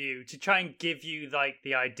looking at you to try and give you, like,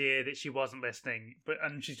 the idea that she wasn't listening,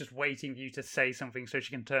 and she's just waiting for you to say something so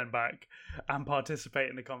she can turn back and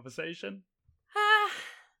participate in the conversation.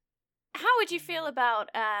 How would you feel about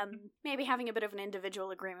maybe having a bit of an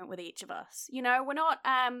individual agreement with each of us? You know, we're not.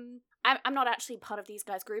 I'm not actually part of these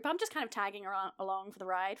guys' group. I'm just kind of tagging along for the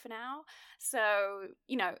ride for now. So,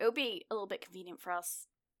 you know, it'll be a little bit convenient for us.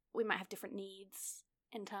 We might have different needs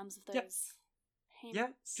in terms of those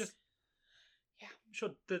payments. Sure.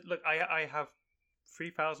 Look, I have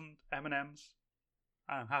 3,000 M&Ms.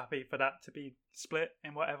 I'm happy for that to be split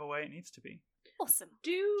in whatever way it needs to be. Awesome.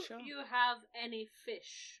 Do Sure. you have any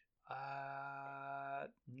fish?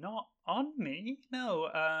 Not on me. No.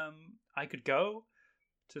 I could go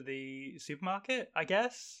to the supermarket, I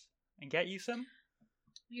guess, and get you some.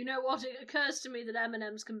 You know what? It occurs to me that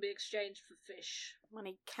M&Ms can be exchanged for fish.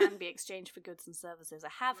 Money can be exchanged for goods and services. I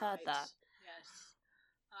have heard Right. that. Yes.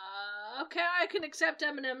 Okay, I can accept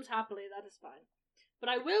M&Ms happily. That is fine. But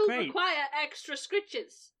I will Great. require extra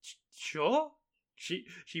scritches. Sure. She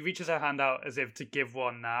reaches her hand out as if to give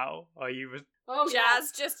one now. Are you? Oh, yeah.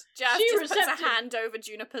 Jazz just She puts a receptive. hand over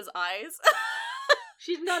Juniper's eyes.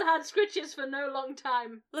 She's not had scritches for no long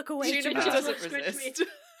time. Look away, Juniper Juniper. Juniper. doesn't Scritch me. resist.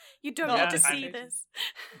 You don't Yeah, need to I see mean- this.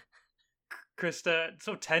 Krista,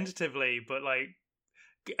 sort of tentatively, but like,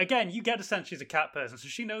 again, you get the sense she's a cat person, so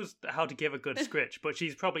she knows how to give a good scritch, but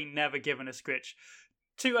she's probably never given a scritch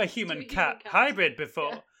to a human cat cat. hybrid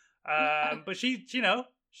before. But she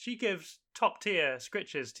gives top tier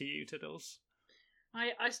scritches to you, Tiddles.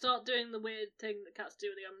 I start doing the weird thing that cats do,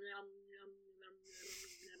 the yum, yum, yum,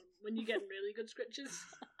 yum, when you get really good scritches.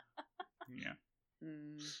 Yeah.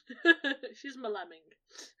 Mm. She's my lemming.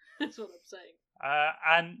 That's what I'm saying.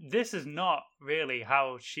 And this is not really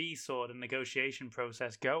how she saw the negotiation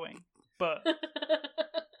process going, but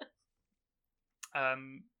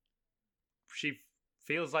she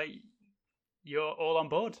feels like you're all on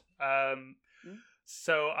board.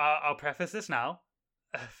 So I'll preface this now.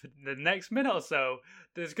 For the next minute or so,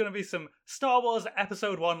 there's going to be some Star Wars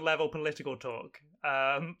Episode 1 level political talk.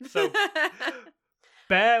 So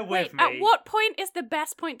bear with Wait, me. at what point is the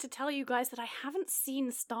best point to tell you guys that I haven't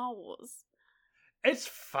seen Star Wars? It's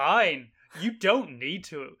fine. You don't need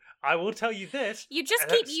to. I will tell you this. You just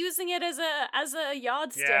keep using it as a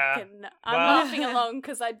yardstick, Yeah. and I'm Well, laughing along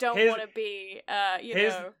because I don't here's- want to be,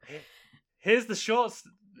 Here's the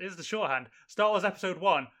shorthand. Star Wars Episode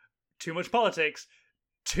 1, too much politics,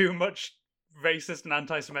 too much racist and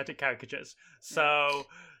anti-Semitic caricatures. So,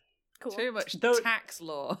 Cool. Too much Though- tax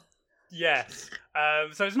law. yes.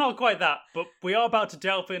 So it's not quite that, but we are about to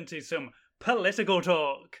delve into some political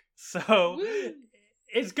talk. So, Woo.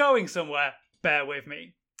 it's going somewhere. Bear with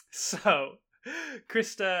me. So,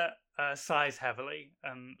 Krista sighs heavily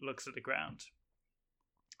and looks at the ground.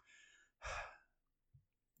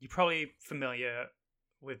 You're probably familiar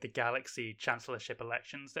with the Galaxy Chancellorship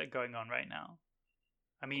elections that are going on right now.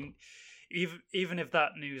 I mean, even if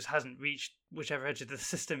that news hasn't reached whichever edge of the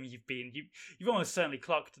system you've been, you've almost certainly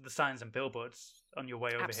clocked the signs and billboards on your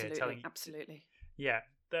way over Absolutely, here telling you. absolutely. Yeah,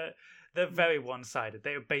 they're very one-sided.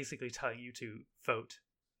 They are basically telling you to vote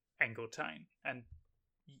Engeltine, and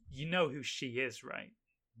you know who she is, right?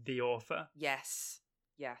 The author. Yes.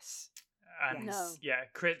 Yes. And No. yeah,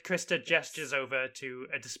 Krista gestures over to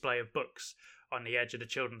a display of books on the edge of the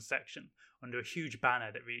children's section under a huge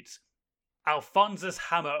banner that reads, Alphonsus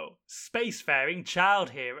Hamo, spacefaring child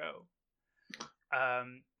hero.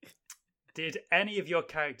 Did any of your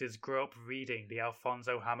characters grow up reading the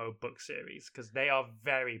Alfonso Hamo book series? Because they are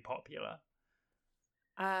very popular.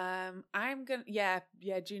 I'm gonna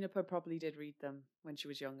Juniper probably did read them when she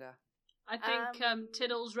was younger. I think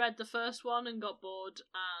Tiddles read the first one and got bored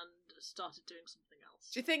and started doing something else.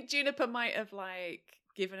 Do you think Juniper might have like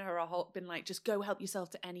given her a whole been like, just go help yourself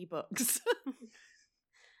to any books?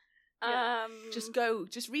 Yeah. Just go,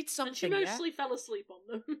 just read something. And she mostly fell asleep on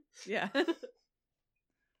them. Yeah.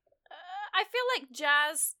 I feel like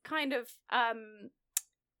Jazz kind of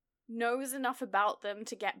knows enough about them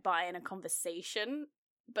to get by in a conversation,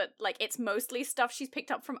 but like it's mostly stuff she's picked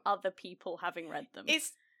up from other people having read them.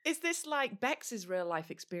 Is this like Bex's real life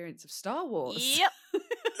experience of Star Wars? Yep.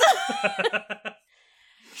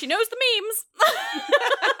 She knows the memes.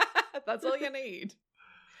 That's all you need.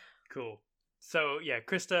 Cool. So yeah,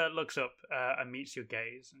 Krista looks up and meets your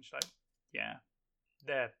gaze, and she's like, "Yeah,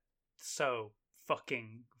 they're so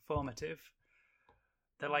fucking formative.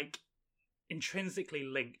 They're like intrinsically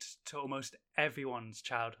linked to almost everyone's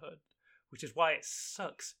childhood, which is why it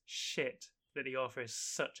sucks shit that the author is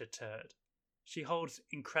such a turd. She holds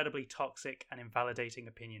incredibly toxic and invalidating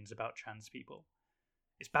opinions about trans people.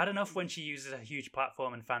 It's bad enough when she uses a huge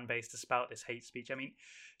platform and fan base to spout this hate speech. I mean,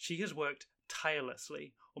 she has worked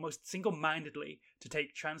tirelessly, almost single-mindedly, to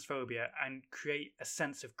take transphobia and create a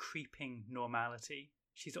sense of creeping normality.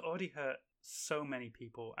 She's already hurt so many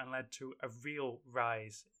people and led to a real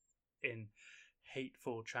rise in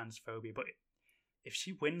hateful transphobia. But if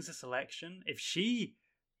she wins this election, if she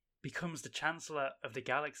becomes the Chancellor of the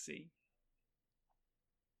Galaxy,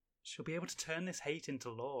 she'll be able to turn this hate into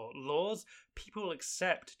law. Laws people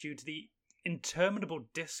accept due to the interminable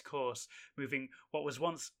discourse moving what was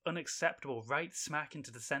once unacceptable right smack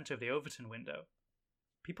into the centre of the Overton window.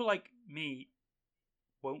 People like me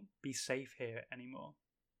won't be safe here anymore.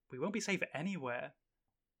 We won't be safe anywhere.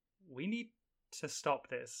 We need to stop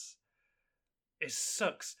this. It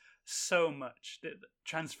sucks so much that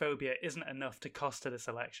transphobia isn't enough to cost her this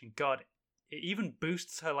election. God, it even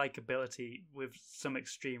boosts her likability with some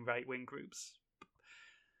extreme right-wing groups.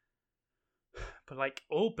 But like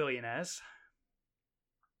all billionaires,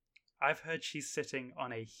 I've heard she's sitting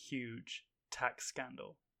on a huge tax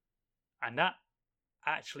scandal. And that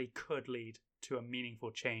actually could lead to a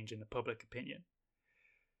meaningful change in the public opinion.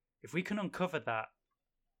 If we can uncover that,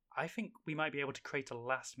 I think we might be able to create a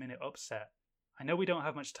last-minute upset. I know we don't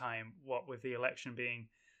have much time, what with the election being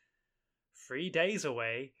 3 days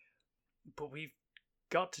away, but we've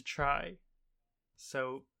got to try.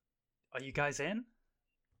 So, are you guys in?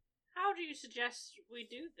 How do you suggest we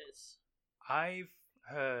do this? I've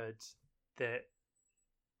heard that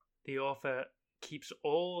the author keeps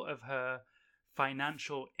all of her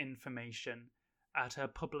financial information at her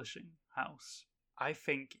publishing house. I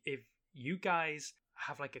think if you guys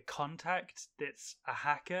have like a contact that's a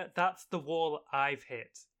hacker, that's the wall I've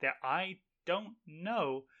hit. That I don't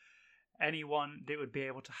know anyone that would be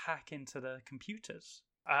able to hack into the computers.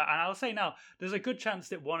 And I'll say now, there's a good chance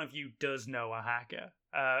that one of you does know a hacker.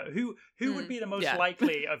 Who would be the most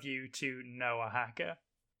likely of you to know a hacker?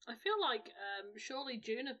 I feel like surely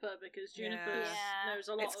Juniper, because Juniper knows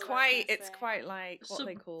a lot. It's quite like what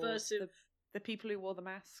they call the people who wore the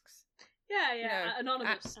masks. Yeah, You know,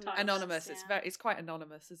 anonymous. Anonymous. Yeah. It's quite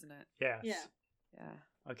anonymous, isn't it? Yes.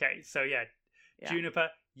 Yeah. Okay, so Juniper,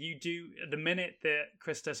 you do, the minute that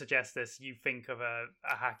Krista suggests this, you think of a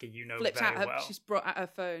hacker you know Flipped very out well. She's brought out her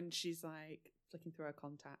phone. She's like flicking through her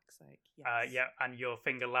contacts. Like, yes. And your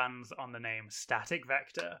finger lands on the name Static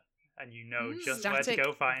Vector, and you know just where to Static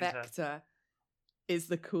go find Vector her. Is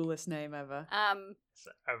the coolest name ever. It's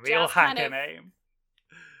a real Jazz kind hacker of- name.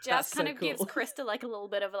 Jazz That's kind so of gives cool. Krista like a little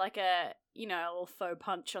bit of like a little faux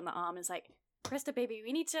punch on the arm. It's like, Krista, baby,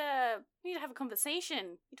 we need to have a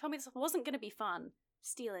conversation. You told me this wasn't going to be fun.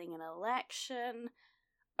 Stealing an election,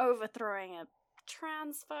 overthrowing a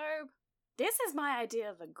transphobe. This is my idea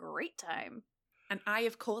of a great time. And I,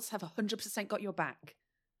 of course, have 100% got your back.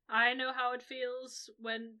 I know how it feels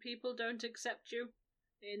when people don't accept you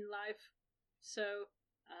in life. So,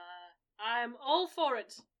 I'm all for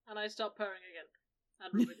it. And I stop purring again.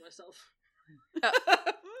 And rubbing myself.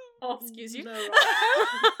 Oh, excuse you. No,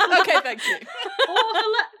 right. Okay, thank you. Or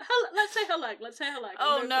let's say her leg.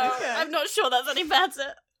 Oh no, Okay. I'm not sure that's any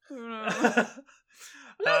better.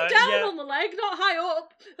 No, down on the leg, not high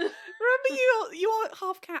up. Remember, you are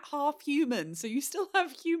half cat, half human, so you still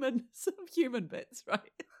have some human bits, right?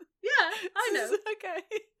 Yeah, I know.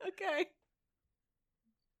 Okay.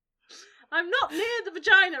 I'm not near the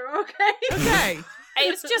vagina, okay? Okay.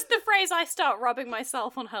 It's just the phrase I start rubbing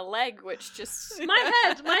myself on her leg, which just... My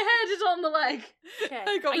head is on the leg. Okay.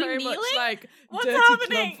 I got Are you very much kneeling? like What's dirty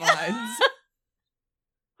happening? club vibes.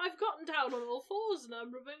 I've gotten down on all fours and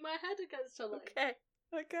I'm rubbing my head against her leg.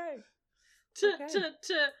 Okay.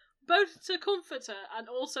 To both to comfort her and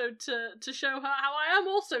also to show her how I am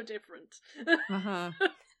also different. Uh-huh.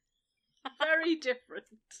 Very different.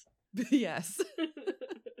 Yes.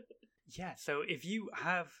 Yeah, so if you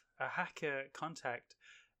have a hacker contact,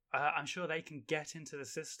 I'm sure they can get into the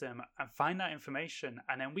system and find that information,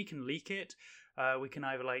 and then we can leak it. We can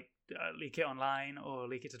either leak it online or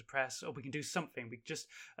leak it to the press, or we can do something. We just,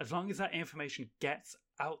 as long as that information gets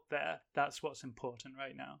out there, that's what's important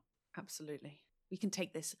right now. Absolutely. We can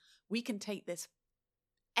take this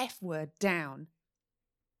F word down.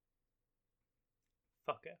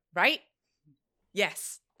 Fucker. Right?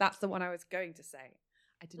 Yes, that's the one I was going to say.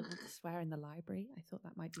 I didn't want to swear in the library. I thought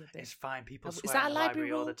that might be a bit... It's fine. People Is swear that in a the library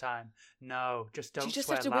library all rule? the time. No, just don't Do you just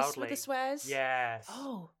swear have to loudly. whisper the swears? Yes.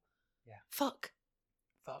 Oh. Yeah. Fuck.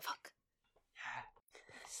 Fuck. Yeah.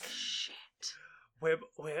 Shit. We're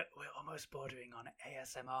almost bordering on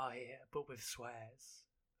ASMR here, but with swears.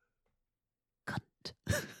 Cunt.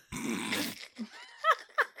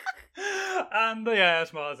 And the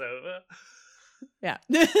ASMR's over. Yeah.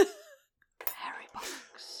 Harry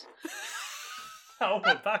Box. Oh,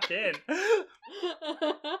 we're back in.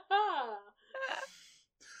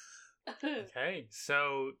 Okay,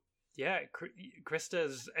 so yeah,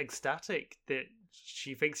 Krista's ecstatic that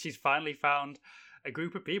she thinks she's finally found a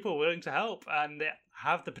group of people willing to help and that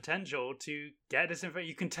have the potential to get this info.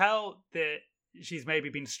 You can tell that she's maybe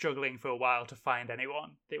been struggling for a while to find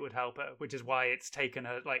anyone that would help her, which is why it's taken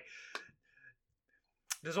her, like...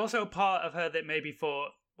 There's also a part of her that maybe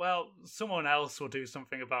thought, well, someone else will do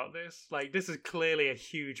something about this. Like, this is clearly a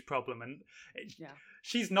huge problem, and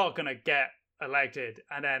she's not going to get elected,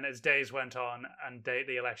 and then as days went on and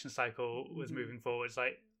the election cycle was moving forward, it's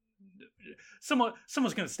like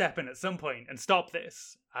someone's going to step in at some point and stop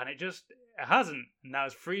this, and it hasn't. Now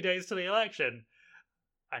it's 3 days to the election,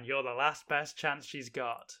 and you're the last best chance she's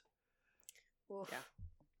got. Oof. Yeah.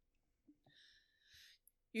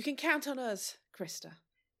 You can count on us, Krista.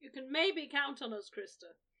 You can maybe count on us,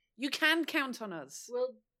 Krista. You can count on us.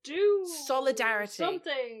 We'll do Solidarity.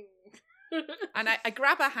 something. And I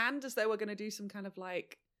grab her hand as though we're going to do some kind of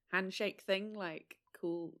like handshake thing, like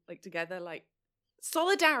cool, like together, like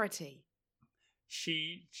solidarity.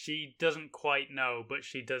 She doesn't quite know, but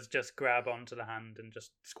she does just grab onto the hand and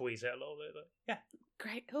just squeeze it a little bit. Like, yeah.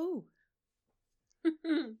 Great. Oh,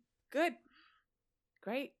 good.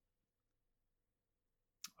 Great.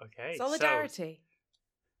 Okay. Solidarity.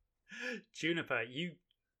 So, Juniper, you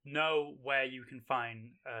know where you can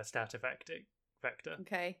find stat vector.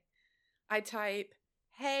 Okay. I type,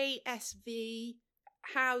 "Hey SV,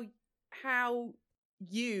 how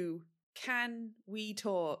you can we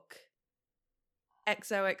talk?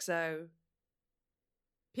 XOXO.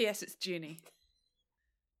 P.S. It's Junie.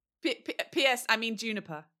 P.S. I mean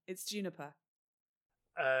Juniper. It's Juniper.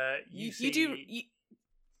 You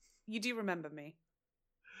do remember me.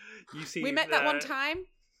 You see, we met that one time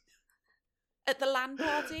at the LAN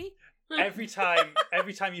party. Every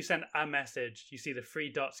time you send a message, you see the 3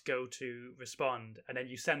 dots go to respond, and then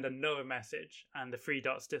you send another message, and the 3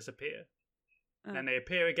 dots disappear. And then they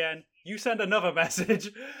appear again. You send another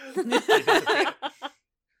message. They disappear.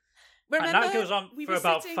 Remember, and that goes on for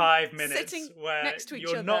about 5 minutes, where next to each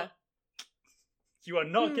you are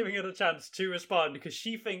not giving her the chance to respond because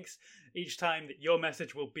she thinks each time that your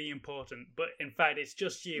message will be important, but in fact it's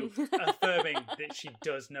just you affirming that she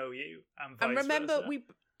does know you, and vice And remember, versa.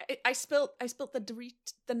 I spilt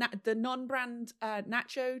the non-brand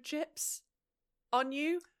nacho chips on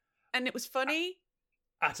you, and it was funny.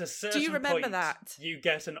 At a certain Do you remember point, that? you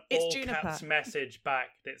get an It's all-caps Juniper. message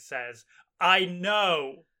back that says, "I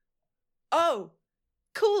know." Oh,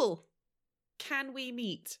 cool. Can we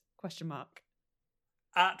meet? ?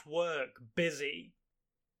 At work, busy.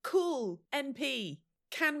 Cool. NP.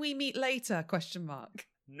 Can we meet later? ?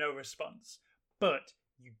 No response. But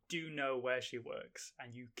you do know where she works,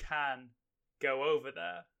 and you can go over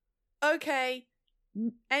there. Okay.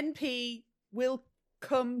 NP will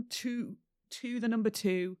come to the number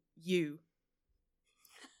 2, you.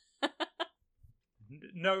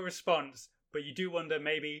 No response, but you do wonder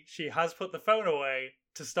maybe she has put the phone away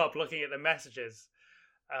to stop looking at the messages.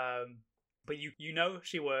 But you know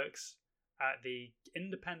she works at the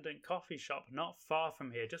independent coffee shop not far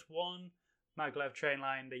from here, just one maglev train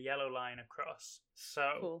line, the yellow line across.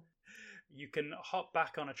 So Cool. you can hop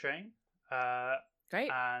back on a train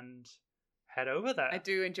Great. and head over there. I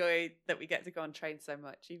do enjoy that we get to go on trains so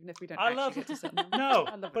much, even if we don't I actually love get to sit on them. no,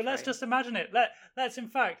 I love a but let's train. just imagine it.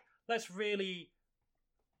 Let's really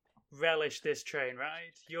relish this train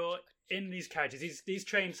ride. You're in these carriages. These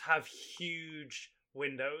trains have huge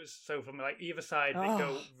windows, so from like either side they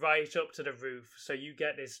go right up to the roof, so you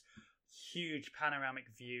get this huge panoramic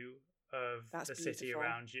view of That's the city beautiful.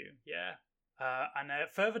 around you. Yeah. And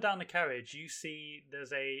further down the carriage, you see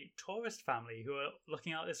there's a tourist family who are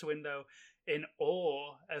looking out this window in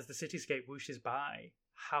awe as the cityscape whooshes by.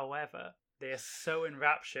 However, they are so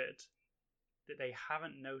enraptured that they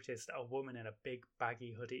haven't noticed a woman in a big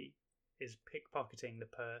baggy hoodie is pickpocketing the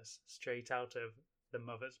purse straight out of the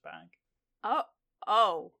mother's bag. Oh.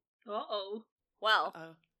 Uh-oh. Well,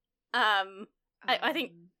 Oh. I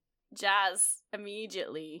think Jazz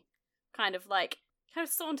immediately kind of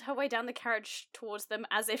saunter her way down the carriage towards them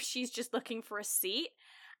as if she's just looking for a seat,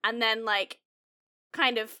 and then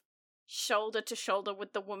kind of shoulder to shoulder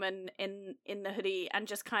with the woman in the hoodie, and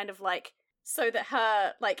just kind of so that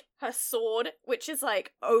her sword, which is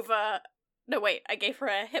over. No, wait, I gave her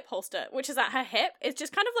a hip holster, which is at her hip. It's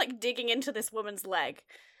just kind of digging into this woman's leg,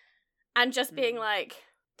 and just being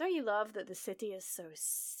don't you love that the city is so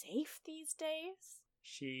safe these days?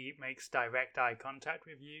 She makes direct eye contact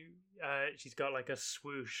with you. She's got a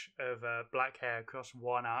swoosh of black hair across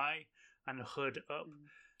one eye and a hood up.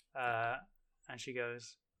 And she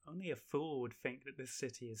goes, "Only a fool would think that this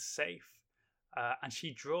city is safe." And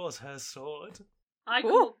she draws her sword. I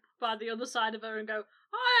come up by the other side of her and go,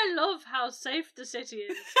 "I love how safe the city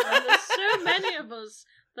is. And there's so many of us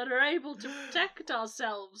that are able to protect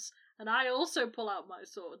ourselves." And I also pull out my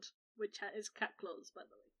sword, which is cat claws, by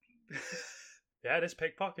the way. Yeah, this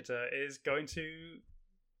pickpocketer is going to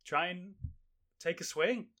try and take a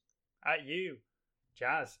swing at you,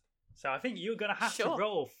 Jazz. So I think you're going to have to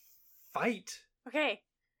roll fight. Okay,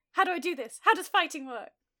 how do I do this? How does fighting work?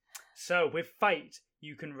 So with fight,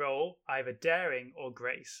 you can roll either daring or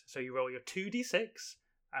grace. So you roll your 2d6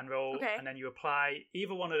 and roll, Okay. and then you apply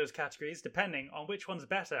either one of those categories depending on which one's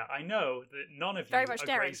better. I know that none of you Very much are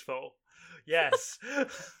daring. graceful. Yes.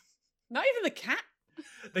 Not even the cat.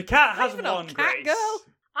 The cat has even a one cat grace. girl.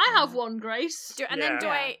 I have one grace. Then do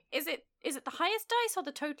Yeah. I? Is it the highest dice or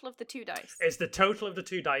the total of the 2 dice? It's the total of the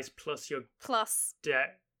 2 dice plus your Plus.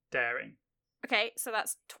 daring. Okay, so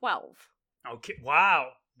that's 12. Okay,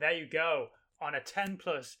 wow. There you go. On a 10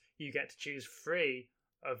 plus, you get to choose 3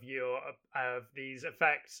 of these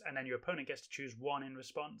effects, and then your opponent gets to choose 1 in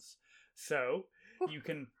response. So you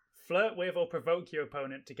can flirt with or provoke your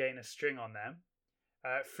opponent to gain a string on them.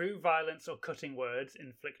 Through violence or cutting words,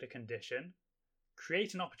 inflict a condition.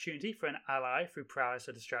 Create an opportunity for an ally through prowess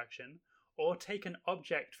or distraction, or take an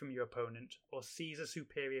object from your opponent, or seize a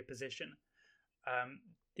superior position.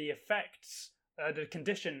 The effects, the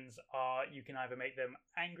conditions are you can either make them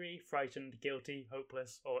angry, frightened, guilty,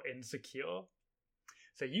 hopeless, or insecure.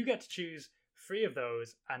 So you get to choose 3 of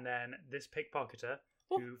those, and then this pickpocketer,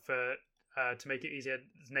 who to make it easier,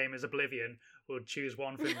 his name is Oblivion, will choose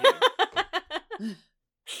one from you.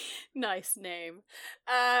 Nice name.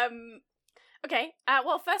 Okay,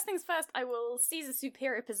 well, first things first, I will seize a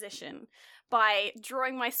superior position by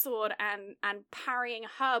drawing my sword and parrying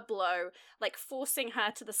her blow, like forcing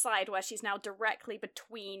her to the side where she's now directly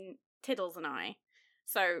between Tiddles and I.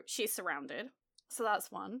 So she's surrounded. So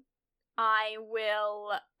that's one. I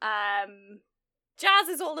will, Jazz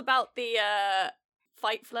is all about the,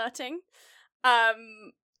 fight flirting.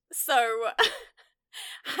 So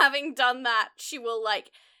having done that, she will,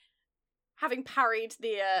 like, having parried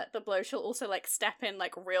the blow, she'll also, like, step in,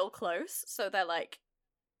 like, real close, so they're, like,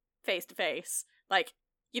 face to face, like,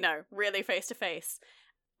 you know, really face to face,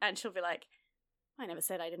 and she'll be like, I never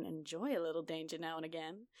said I didn't enjoy a little danger now and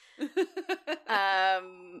again.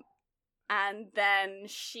 And then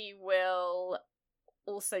she will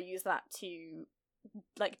also use that to,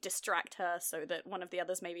 like, distract her so that one of the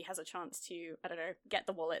others maybe has a chance to, I don't know, get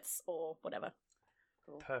the wallets or whatever.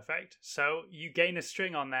 Cool. Perfect. So you gain a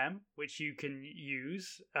string on them, which you can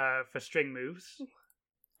use for string moves.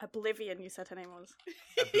 Oblivion, you said her name was.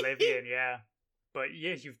 Oblivion, yeah. But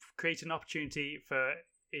yes, you've created an opportunity for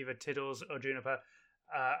either Tiddles or Juniper,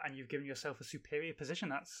 and you've given yourself a superior position.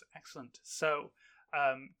 That's excellent. So,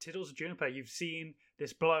 Tiddles or Juniper, you've seen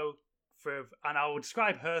this blow and I will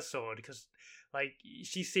describe her sword because, like,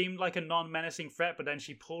 she seemed like a non-menacing threat, but then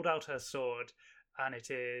she pulled out her sword. And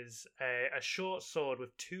it is a short sword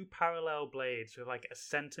with 2 parallel blades with like a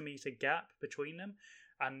centimetre gap between them.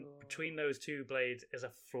 And between those 2 blades is a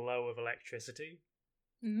flow of electricity.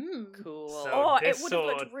 Cool. So It this would have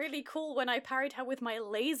sword, looked really cool when I parried her with my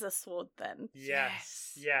laser sword then.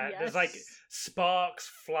 yes. Yeah, Yes. there's like sparks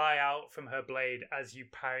fly out from her blade as you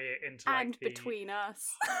parry it into like And between us.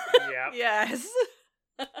 Yeah. Yes.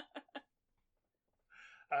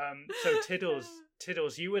 So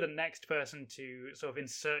Tiddles, you were the next person to sort of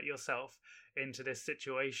insert yourself into this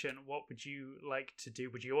situation. What would you like to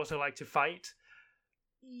do? Would you also like to fight?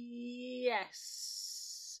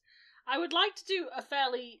 Yes. I would like to do a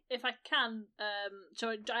fairly, if I can, so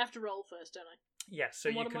I have to roll first, don't I? Yes, so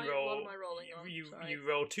And you what can am I- roll. what am I rolling on? You Sorry. you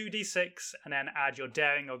roll 2d6 and then add your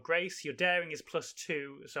daring or grace. Your daring is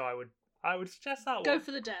 +2, so I would suggest that Go one.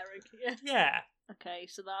 for the daring. Yeah. Yeah. Okay,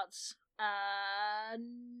 so that's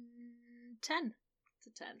 10. It's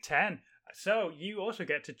a 10. 10. So you also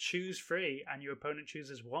get to choose 3, and your opponent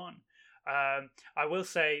chooses 1. I will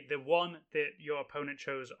say the one that your opponent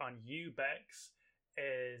chose on you, Bex,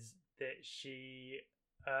 is that she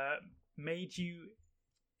made you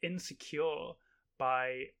insecure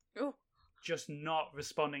by Ooh. just not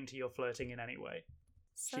responding to your flirting in any way.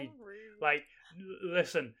 So She- rude. Like,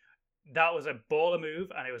 listen, that was a baller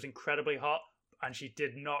move, and it was incredibly hot, and she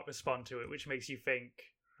did not respond to it, which makes you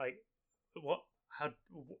think, like, what? How?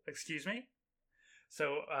 Excuse me?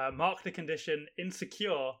 So, mark the condition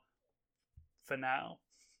insecure for now.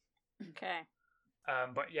 Okay.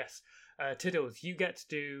 But yes, Tiddles, you get to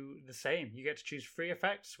do the same. You get to choose 3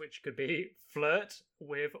 effects, which could be flirt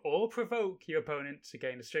with or provoke your opponent to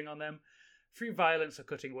gain a string on them. Through violence or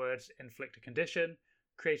cutting words, inflict a condition.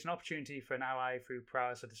 Create an opportunity for an ally through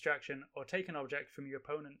prowess or distraction, or take an object from your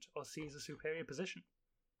opponent or seize a superior position.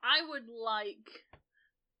 I would like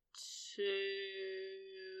to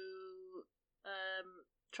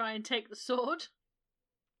try and take the sword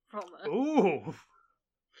from her, Ooh!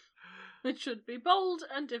 which should be bold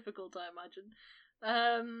and difficult, I imagine.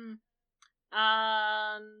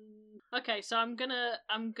 And okay, so I'm gonna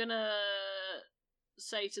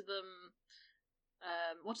say to them,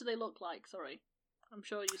 what do they look like? Sorry, I'm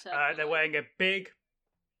sure you said They're wearing a big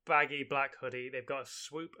baggy black hoodie. They've got a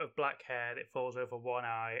swoop of black hair that falls over one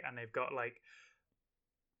eye, and they've got like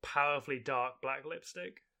powerfully dark black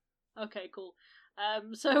lipstick. Okay, cool.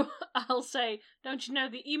 So I'll say, don't you know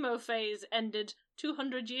the emo phase ended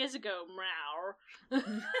 200 years ago, meow.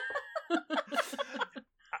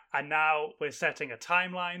 And now we're setting a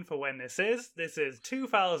timeline for when this is. This is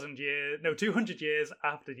 200 years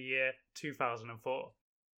after the year 2004.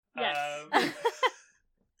 Yes.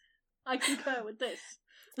 I concur with this.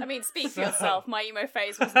 I mean, speak for yourself. My emo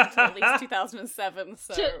phase wasn't until at least 2007,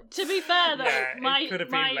 so... To be fair, though, yeah, it could have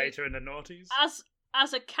been later in the noughties.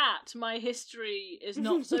 As a cat, my history is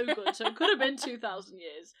not so good, so it could have been 2,000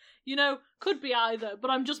 years. You know, could be either, but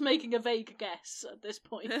I'm just making a vague guess at this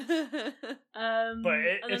point. But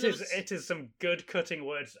it is some good cutting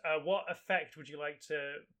words. What effect would you like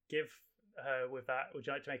to give her with that? Would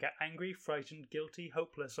you like to make her angry, frightened, guilty,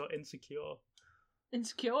 hopeless, or insecure?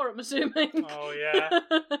 Insecure, I'm assuming. Oh, yeah.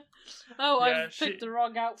 I've picked the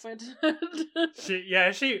wrong outfit.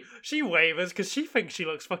 She wavers because she thinks she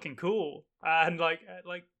looks fucking cool. And like,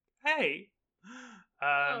 hey.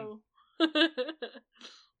 And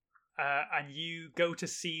you go to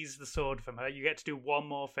seize the sword from her. You get to do one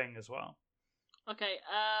more thing as well. Okay,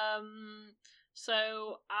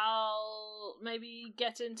 so I'll maybe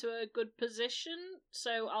get into a good position.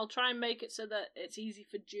 So I'll try and make it so that it's easy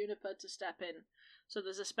for Juniper to step in. So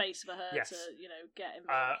there's a space for her to, get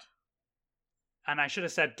involved. And I should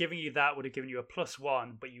have said giving you that would have given you a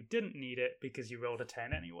 +1, but you didn't need it because you rolled a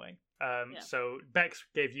 10 anyway. So Bex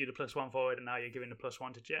gave you the +1 forward, and now you're giving the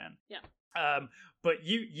 +1 to Jen. Yeah. But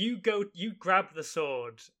you grab the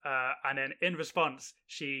sword, and then in response,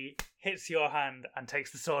 she hits your hand and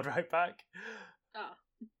takes the sword right back.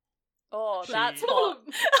 Oh, that's hot.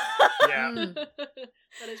 Yeah.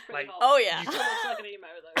 That is pretty hot. Oh, yeah. Still looks like an emo,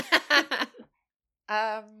 though.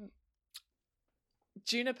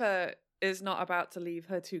 Juniper is not about to leave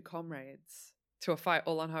her two comrades to a fight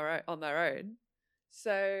all on their own.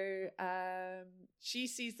 So she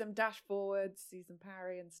sees them dash forward, sees them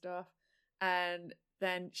parry and stuff, and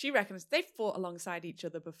then she reckons they've fought alongside each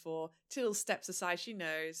other before. Till steps aside, she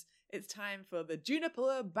knows it's time for the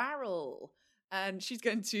Juniper barrel, and she's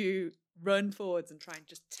going to run forwards and try and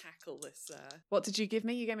just tackle this. What did you give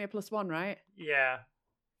me? You gave me a +1, right? Yeah.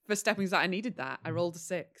 For stepping aside, I needed that. I rolled a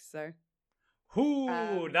 6, so...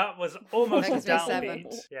 Ooh, that was almost a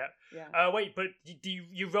downbeat. Yeah. Wait, but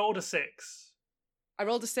you rolled a 6. I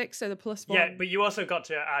rolled a 6, so the +1. Yeah, but you also got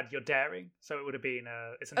to add your daring, so it would have been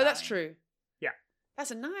it's a 9. Oh, that's true. Yeah. That's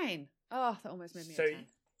a 9. Oh, that almost made me so a 10.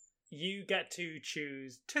 You get to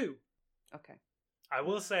choose 2. Okay. I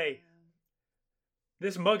will say,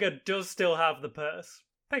 this mugger does still have the purse.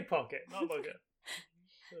 Pickpocket, not mugger.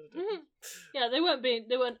 Yeah, they weren't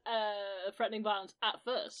threatening violence at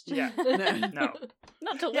first. Yeah, no.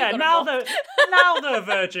 Not till now they're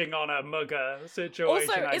verging on a mugger situation.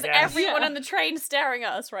 Also, is everyone on the train staring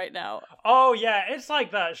at us right now? Oh yeah, it's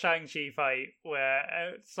like that Shang-Chi fight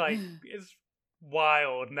where it's like it's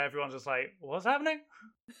wild and everyone's just like, "What's happening?"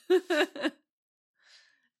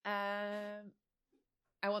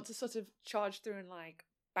 I want to sort of charge through and like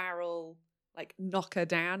barrel, like knock her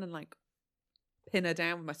down and like pin her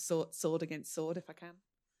down with my sword against sword if I can.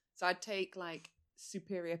 So I'd take like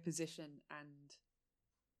superior position and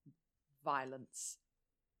violence,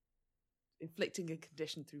 inflicting a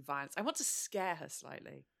condition through violence. I want to scare her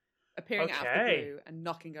slightly, appearing out of the blue and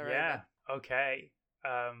knocking her over. Yeah, okay.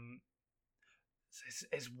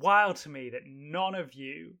 It's wild to me that none of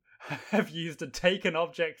you have used a taken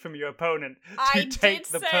object from your opponent to take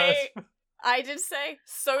the purse. I did say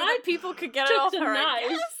so that people could get it off her. I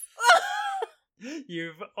guess.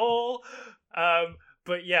 You've all,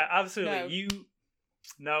 but yeah, absolutely.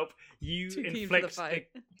 No. You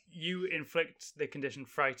inflict the condition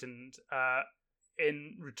frightened.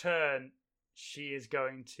 In return, she is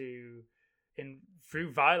going to,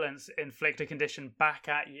 through violence, inflict a condition back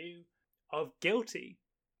at you of guilty,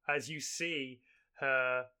 as you see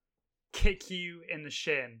her kick you in the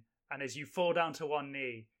shin, and as you fall down to one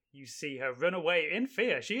knee, you see her run away in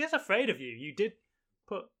fear. She is afraid of you. You did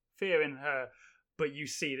put fear in her, but you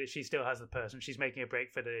see that she still has the purse and she's making a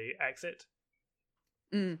break for the exit.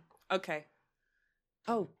 Okay.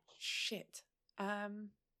 Oh, shit. Well,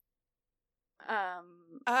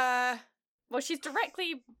 she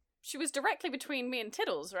was directly between me and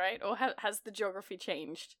Tiddles, right? Or has the geography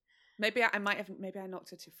changed? Maybe I knocked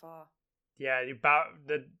her too far. Yeah,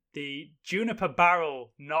 the juniper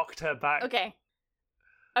barrel knocked her back. Okay.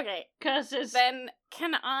 Curses. Then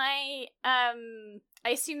can I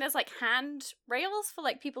assume there's like hand rails for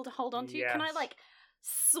like people to hold on to? Yes. Can I like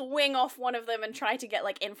swing off one of them and try to get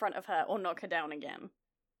like in front of her or knock her down again?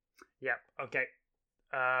 Yep. Okay.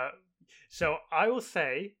 So I will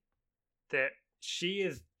say that she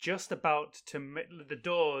is just about to the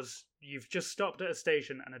doors. You've just stopped at a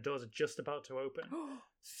station, and the doors are just about to open.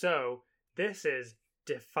 So this is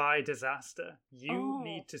defy disaster. You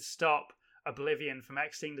need to stop Oblivion from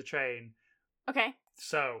exiting the train. Okay.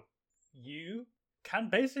 So you can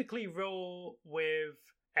basically roll with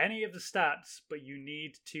any of the stats, but you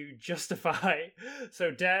need to justify. So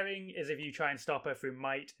daring is if you try and stop her through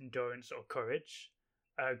might, endurance, or courage.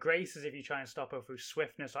 Grace is if you try and stop her through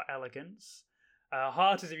swiftness or elegance.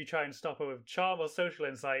 Heart is if you try and stop her with charm or social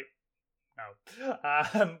insight.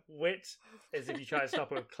 No. Wit is if you try to stop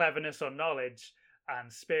her with cleverness or knowledge.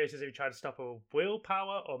 And spirit is if you try to stop her with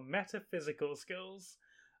willpower or metaphysical skills.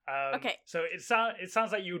 Okay. So it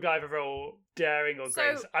sounds like you would either roll daring or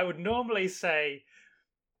grace. I would normally say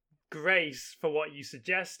grace for what you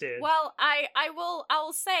suggested. Well,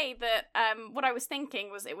 I'll say that what I was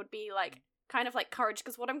thinking was it would be like kind of like courage,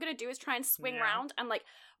 because what I'm going to do is try and swing around and like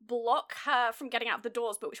block her from getting out of the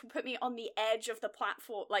doors, but which will put me on the edge of the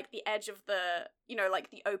platform, like the edge of the,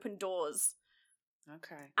 like the open doors.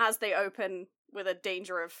 Okay. As they open, with a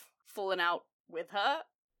danger of falling out with her.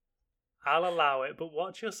 I'll allow it, but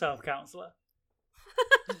watch yourself, counselor.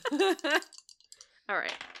 All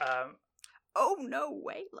right. Oh no,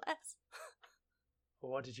 way less.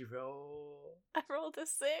 What did you roll? I rolled a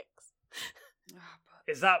 6.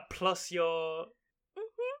 Is that plus your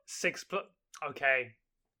 6 plus? Okay,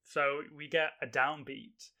 so we get a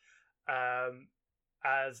downbeat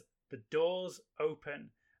as the doors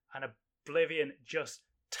open and Oblivion just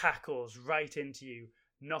tackles right into you,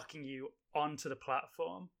 knocking you onto the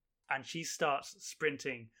platform, and she starts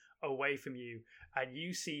sprinting away from you, and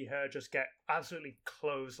you see her just get absolutely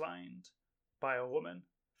clotheslined by a woman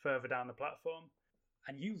further down the platform,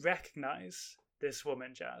 and you recognize this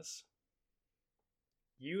woman, Jazz.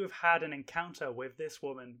 You have had an encounter with this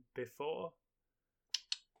woman before.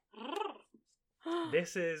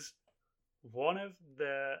 This is one of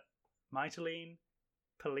the Mytilene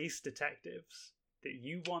police detectives that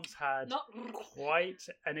you once had quite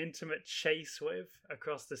an intimate chase with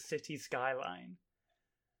across the city skyline.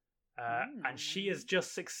 And she has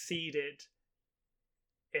just succeeded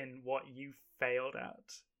in what you failed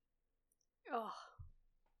at. Oh,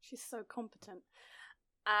 she's so competent.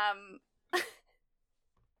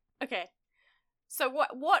 Okay. So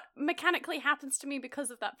what mechanically happens to me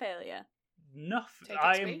because of that failure? Nothing.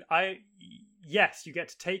 Take XP? Yes, you get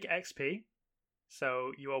to take XP.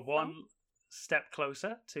 So you are one step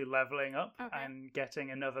closer to leveling up and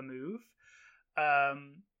getting another move.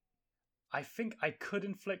 I think I could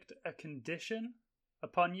inflict a condition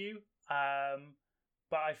upon you,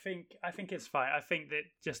 but I think it's fine. I think that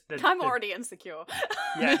just I'm already insecure.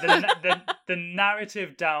 Yeah, the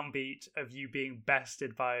narrative downbeat of you being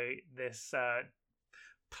bested by this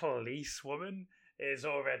police woman is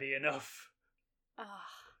already enough.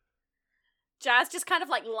 Jazz just kind of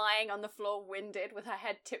like lying on the floor, winded, with her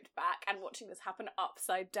head tipped back and watching this happen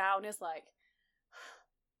upside down is like,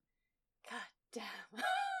 God damn.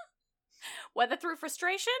 Whether through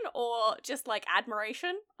frustration or just like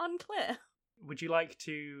admiration, unclear. Would you like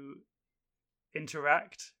to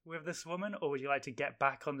interact with this woman, or would you like to get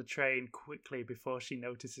back on the train quickly before she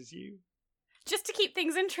notices you? Just to keep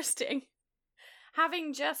things interesting.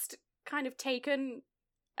 Having just kind of taken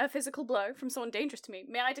a physical blow from someone dangerous to me,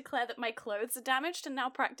 may I declare that my clothes are damaged and now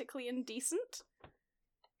practically indecent?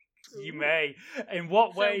 You may. In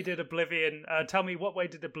what way did Oblivion... tell me, what way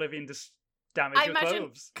did Oblivion damage your clothes? I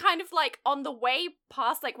imagine kind of like on the way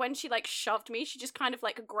past, like when she like shoved me, she just kind of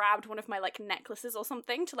like grabbed one of my like necklaces or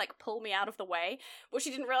something to like pull me out of the way. What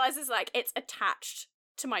she didn't realize is like it's attached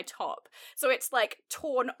to my top, so it's like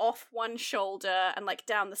torn off one shoulder and like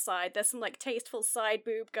down the side. There's some like tasteful side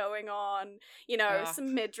boob going on,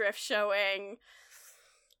 some midriff showing.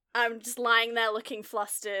 I'm just lying there looking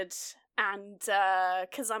flustered, and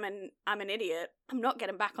because I'm an idiot, I'm not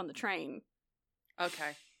getting back on the train.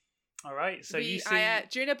 Okay. All right, so you see...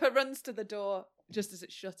 Juniper runs to the door just as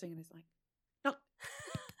it's shutting and is like, no.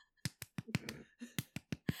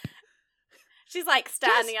 She's like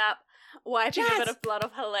standing Jazz! up, wiping Jazz! a bit of blood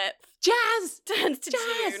off her lip. Jazz! Turns to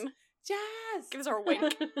Jazz! June. Jazz! Gives her a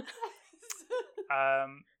wink.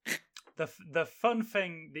 The fun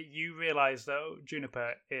thing that you realise, though,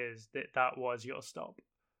 Juniper, is that was your stop.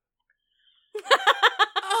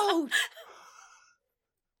 Oh!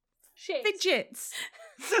 Shit. Fidgets!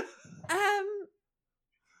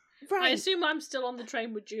 Right. I assume I'm still on the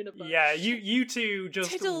train with Juniper. Yeah, you two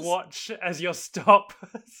just Tiddles. watch as your stop.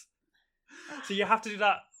 So you have to do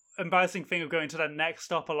that embarrassing thing of going to the next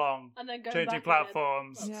stop along, And then going changing back again.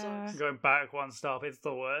 platforms, That Yeah. sucks. going back one stop. It's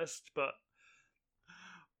the worst. But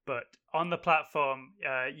on the platform,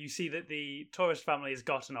 you see that the tourist family has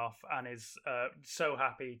gotten off and is so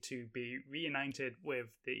happy to be reunited with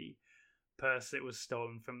the purse that was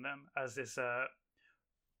stolen from them, as this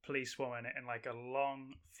policewoman in like a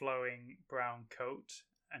long flowing brown coat,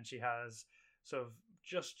 and she has sort of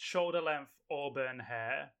just shoulder length auburn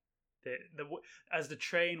hair. As the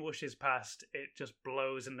train whooshes past, it just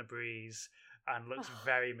blows in the breeze and looks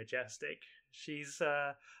very majestic. She's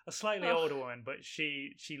a slightly older woman, but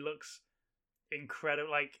she looks incredible.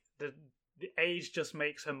 Like the age just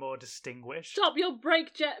makes her more distinguished. Stop your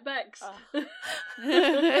break jet, Bex. Oh.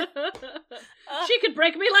 She could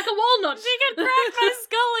break me like a walnut. She can crack my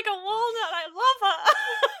skull like a walnut. I love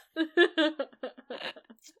her.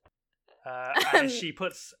 And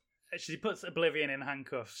as she puts Oblivion in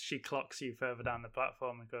handcuffs, she clocks you further down the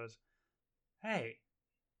platform and goes, "Hey,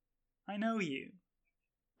 I know you."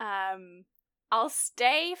 I'll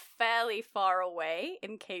stay fairly far away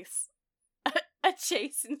in case a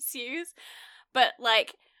chase ensues, but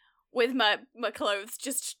like with my clothes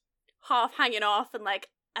just half hanging off and like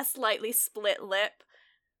a slightly split lip,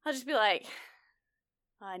 I'll just be like,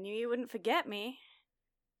 "I knew you wouldn't forget me."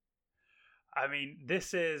 I mean,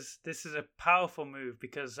 this is a powerful move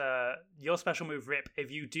because your special move, Rip, if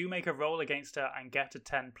you do make a roll against her and get a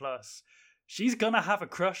 10+, she's gonna have a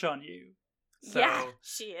crush on you. So yeah,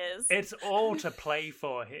 she is. it's all to play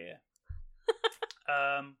for here.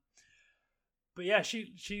 But yeah,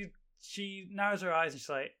 she narrows her eyes and she's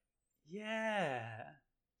like, yeah,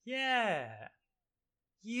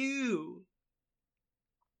 you.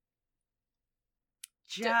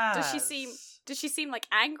 Jazz. Does she seem like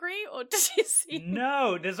angry, or does she seem...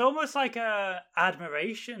 No, there's almost like a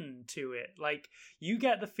admiration to it. Like, you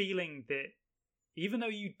get the feeling that even though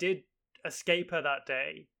you did escape her that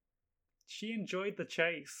day, she enjoyed the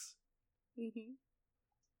chase. Mm-hmm.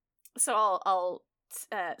 So I'll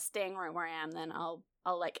staying right where I am, then I'll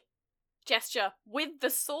like gesture with the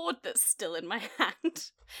sword that's still in my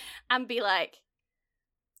hand and be like,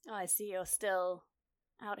 "Oh, I see you're still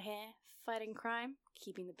out here fighting crime,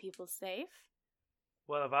 keeping the people safe.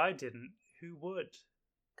 Well, if I didn't, who would?"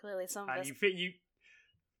 Clearly some of And us you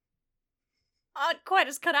aren't quite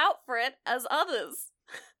as cut out for it as others.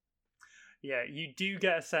 yeah, you do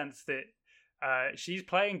get a sense that she's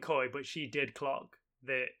playing coy, but she did clock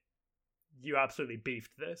that you absolutely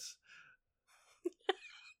beefed this.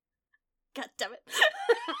 God damn it.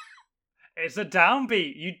 It's a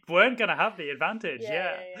downbeat. You weren't going to have the advantage,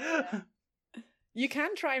 Yeah. You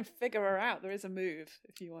can try and figure her out. There is a move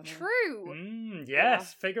if you want to. True.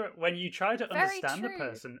 Yes, figure it when you try to Very understand the true.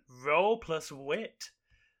 person. Roll plus wit.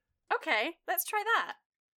 Okay, let's try that.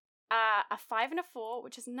 A 5 and a 4,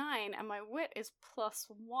 which is 9, and my wit is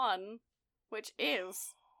 +1, which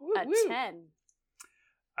is a 10.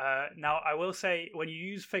 Now, I will say, when you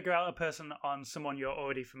use figure out a person on someone you're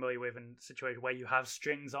already familiar with in a situation where you have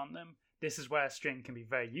strings on them, this is where a string can be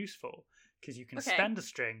very useful, because you can Okay. spend a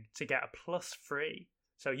string to get a +3.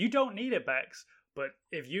 So you don't need it, Bex, but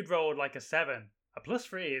if you'd rolled like a 7, a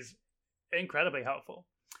 +3 is incredibly helpful.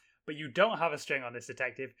 But you don't have a string on this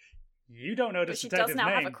detective. You don't know But this she does detective's now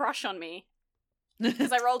name. have a crush on me.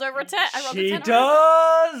 Because I rolled over a 10. I rolled a She 10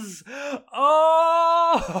 does!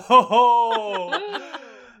 Oh!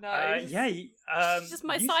 Nice. Yeah, It's just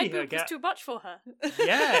my you see side her boob was get- too much for her.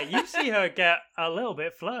 Yeah, you see her get a little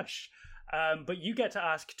bit flush. But you get to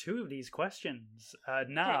ask 2 of these questions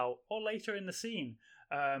now or later in the scene.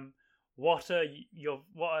 What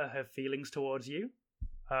are her feelings towards you?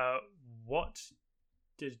 What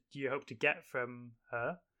did you hope to get from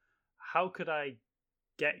her? How could I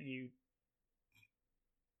get you?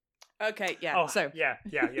 Okay, yeah. Oh, so yeah.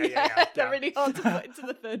 they're really hard to put into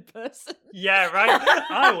the third person. Yeah, right.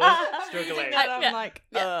 I was struggling. I'm Yeah. like,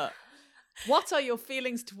 what are your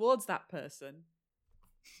feelings towards that person?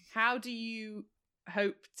 How do you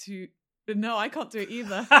hope to? No, I can't do it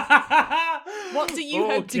either. What do you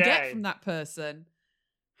hope to get Okay. from that person?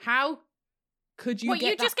 How could you Well,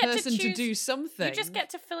 get you just that get to person to choose- do something? You just get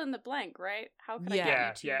to fill in the blank, right? How can I Yeah.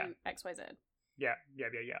 get you Yeah. to XYZ? Yeah.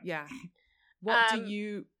 Yeah. What Um, do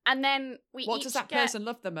you? And then we What each does that get... person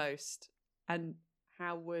love the most? And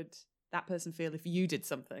how would that person feel if you did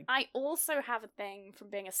something? I also have a thing from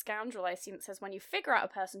being a scoundrel I've seen that says when you figure out a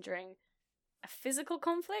person during a physical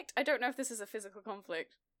conflict. I don't know if this is a physical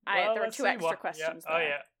conflict. Well, There are let's 2 see extra what- questions Yeah.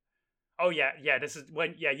 there. Oh yeah. This is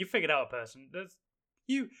when you figured out a person.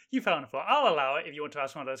 You fell on the floor. I'll allow it if you want to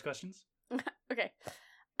ask one of those questions. Okay.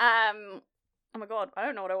 Oh my god, I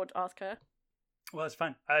don't know what I want to ask her. Well, it's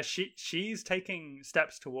fine. She's taking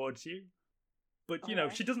steps towards you, but you know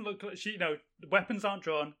Alright. she doesn't look like the weapons aren't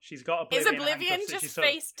drawn. She's got Is Oblivion. Oblivion handcuffs that just she's sort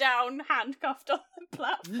of- face down, handcuffed on the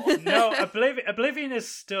platform? No, Oblivion is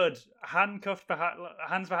stood, handcuffed behind,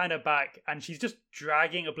 hands behind her back, and she's just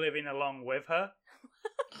dragging Oblivion along with her.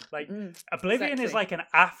 Like Oblivion is sexy. like an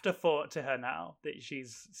afterthought to her now that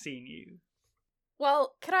she's seen you.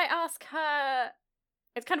 Well, could I ask her?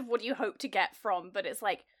 It's kind of what do you hope to get from, but it's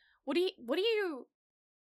like, what do you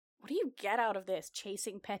get out of this?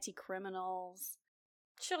 Chasing petty criminals?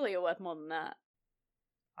 Surely you're worth more than that.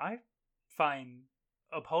 I find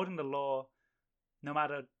upholding the law, no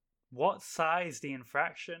matter what size the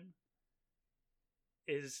infraction,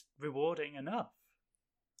 is rewarding enough.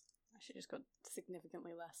 She just got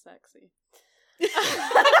significantly less sexy.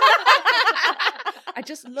 I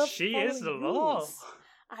just love. She is the following law. rules.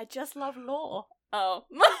 I just love law. Oh.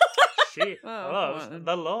 She Oh, loves well.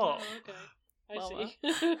 the law. Oh, okay. I Well,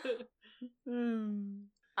 see.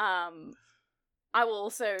 I will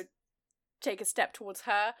also take a step towards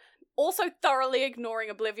her, also thoroughly ignoring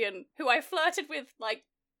Oblivion, who I flirted with like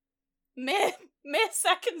mere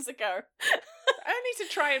seconds ago. Only to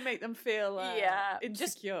try and make them feel Yeah, just-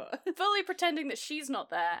 insecure. Fully pretending that she's not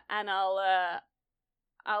there, and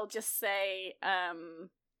I'll just say,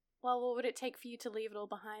 well, what would it take for you to leave it all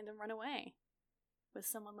behind and run away with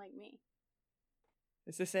someone like me?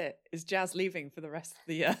 Is this it? Is Jazz leaving for the rest of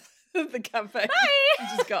the the campaign? Bye!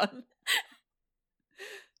 She's gone.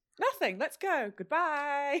 Nothing. Let's go.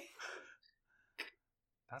 Goodbye.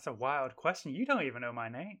 That's a wild question. You don't even know my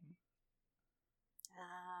name.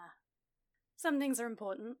 Some things are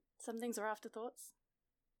important. Some things are afterthoughts.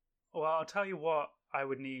 Well, I'll tell you what I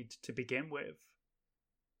would need to begin with,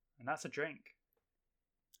 and that's a drink.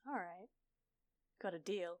 All right. Got a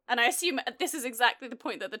deal. And I assume this is exactly the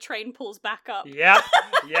point that the train pulls back up. Yep.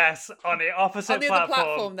 Yes, on the opposite On the other platform.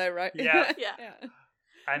 platform, though, right? Yeah. Yeah.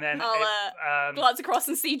 And then I'll glance across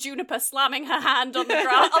and see Juniper slamming her hand on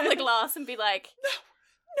the glass and be like,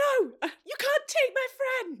 No, you can't take my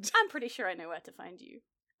friend. I'm pretty sure I know where to find you.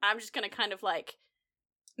 I'm just gonna kind of like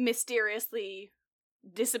mysteriously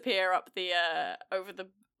disappear up the over the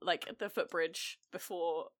the footbridge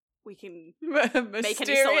before we can any solid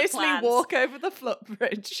Mysteriously plans. walk over the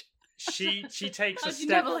footbridge. she takes a How'd you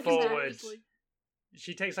step never look forward. seriously?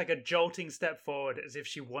 She takes like a jolting step forward as if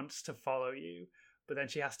she wants to follow you, but then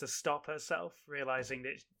she has to stop herself, realizing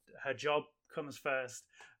that her job comes first,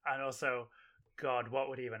 and also, God, what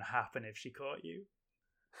would even happen if she caught you?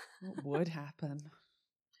 What would happen?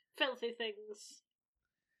 Filthy things.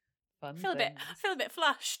 Fun feel a bit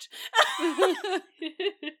flushed. things.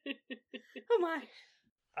 Oh my.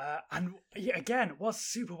 And again, what's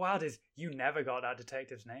super wild is you never got that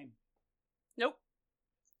detective's name. Nope.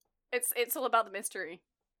 It's all about the mystery.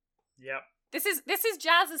 Yep. This is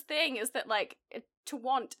Jazz's thing, is that like to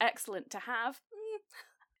want excellent, to have.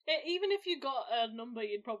 Even if you got a number,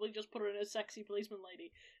 you'd probably just put her in as sexy policeman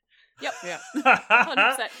lady. Yep. Yeah.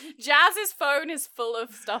 100%. Jazz's phone is full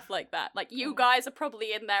of stuff like that. Like you guys are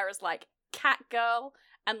probably in there as like cat girl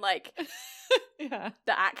and like Yeah.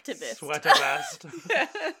 the activist. Sweater vest.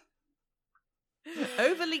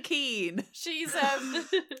 Overly keen. She's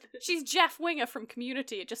Jeff Winger from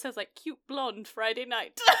Community. It just says like cute blonde Friday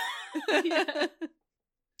night. Yeah.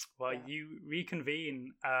 Well, Yeah. you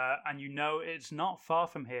reconvene, and you know it's not far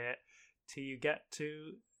from here till you get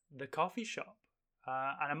to the coffee shop.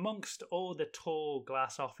 And amongst all the tall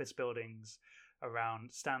glass office buildings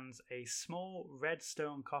around stands a small red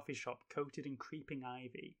stone coffee shop coated in creeping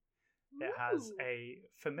ivy. It has Ooh. a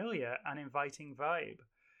familiar and inviting vibe.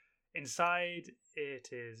 Inside, it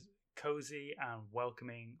is cozy and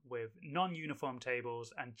welcoming with non-uniform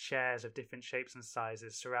tables and chairs of different shapes and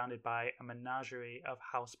sizes surrounded by a menagerie of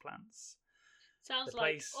houseplants. Sounds The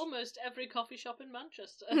like place- almost every coffee shop in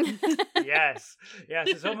Manchester. Yes,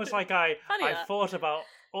 it's almost like I Funny that. thought about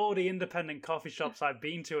all the independent coffee shops I've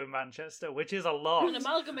been to in Manchester, which is a lot. And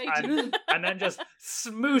amalgamated them. and then just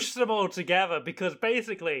smoosh them all together because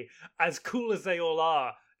basically, as cool as they all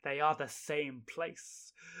are, they are the same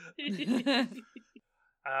place.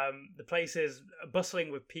 The place is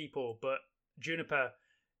bustling with people, but Juniper,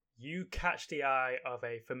 you catch the eye of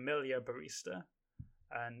a familiar barista,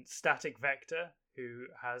 and Static Vector, who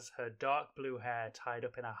has her dark blue hair tied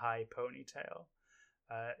up in a high ponytail.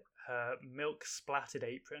 Her milk-splattered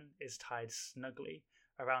apron is tied snugly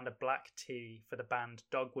around a black tee for the band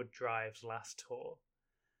Dogwood Drive's last tour.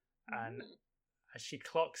 And as she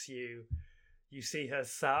clocks you, you see her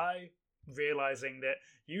sigh, realizing that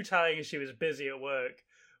you telling her she was busy at work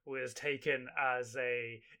was taken as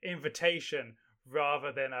a invitation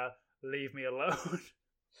rather than a leave me alone.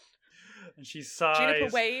 And she sighs.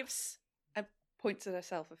 Juniper waves and points at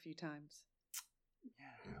herself a few times.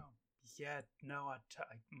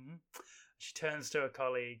 She turns to her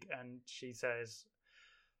colleague and she says,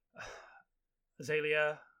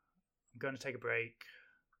 Azalea, I'm going to take a break.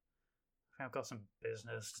 I think I've got some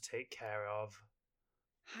business to take care of.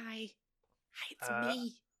 Hi, it's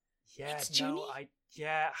me. Yeah, it's Junie.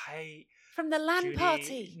 Hi. From the LAN Junie.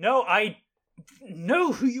 party. No, I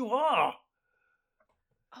know who you are.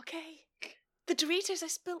 Okay. The Doritos, I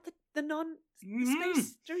spilled the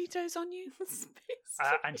non-space Doritos on you.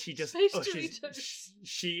 And she just Space ushers, Doritos.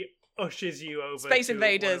 she ushers you over Space to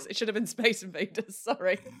Invaders. It should have been Space Invaders,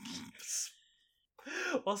 sorry.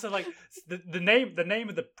 Also, like, the name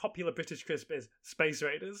of the popular British crisp is Space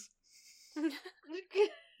Raiders.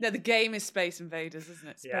 No, the game is Space Invaders, isn't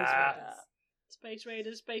it? Space Raiders. Space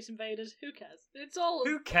Raiders, Space Invaders, who cares? It's all.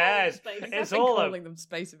 Who cares? All space. It's I've been all calling them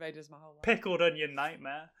Space Invaders my whole life. pickled onion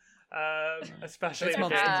nightmare. Especially It's the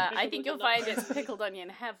monsters. game. I think you'll find it's pickled onion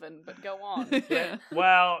heaven, but go on. Yeah.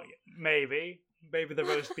 Well, maybe the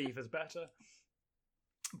roast beef is better.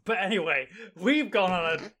 But anyway, we've gone on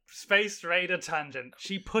a Space Raider tangent.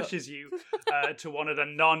 She pushes you to one of the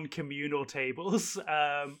non-communal tables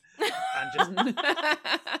and just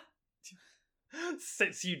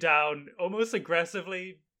sits you down almost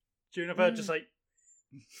aggressively. Juniper just like...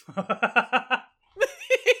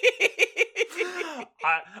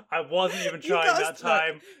 I wasn't even trying that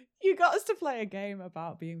time. You got us to play a game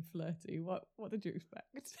about being flirty. What did you expect?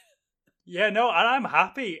 Yeah, no, and I'm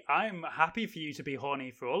happy. I'm happy for you to be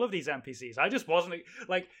horny for all of these NPCs. I just wasn't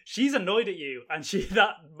like she's annoyed at you, and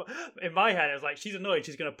in my head, I was like, she's annoyed.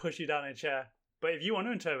 She's going to push you down in a chair. But if you want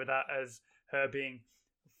to interpret that as her being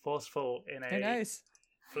forceful in Who a knows?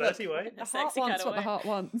 flirty way, The A heart sexy wants kinda what the way. heart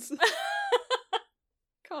wants.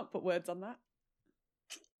 Can't put words on that.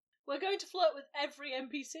 We're going to flirt with every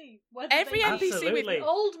NPC. Every they be NPC Absolutely. an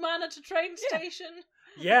old man at a train station.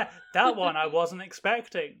 yeah, that one I wasn't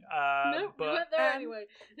expecting. Nope, we but went there anyway.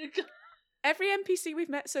 Every NPC we've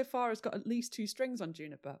met so far has got at least 2 strings on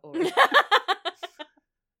Juniper. Already.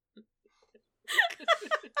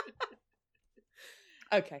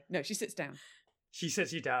 Okay, no, she sits down. she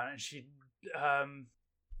sits you down, and she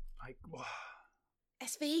like,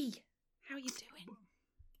 SV, how are you doing?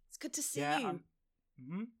 It's good to see yeah,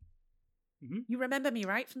 you. You remember me,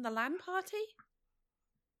 right, from the LAN party?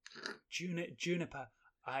 Juniper,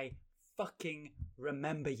 I fucking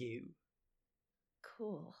remember you.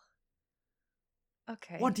 Cool.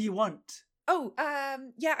 Okay. What do you want? Oh,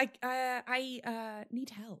 yeah, I need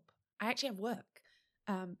help. I actually have work.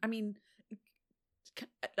 I mean,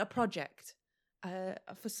 a project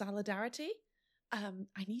for solidarity.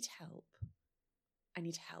 I need help. I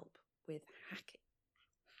need help with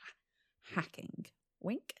hacking.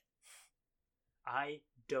 Wink. I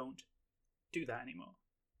don't do that anymore.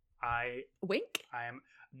 Wink. I am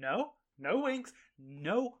no winks,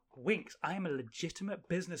 no winks. I am a legitimate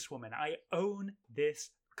businesswoman. I own this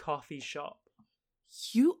coffee shop.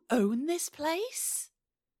 You own this place?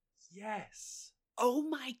 Yes. Oh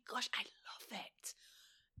my gosh, I love it.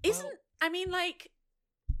 Isn't I mean, like,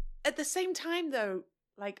 at the same time though,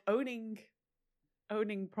 like owning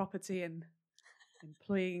property and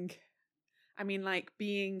employing, I mean, like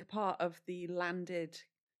being part of the landed,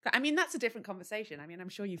 I mean, that's a different conversation. I mean, I'm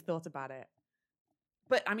sure you've thought about it.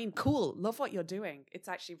 But I mean, cool. Love what you're doing. It's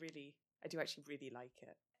actually I do actually really like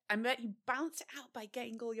it. I bet you balance it out by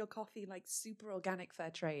getting all your coffee like super organic fair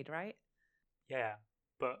trade, right? Yeah,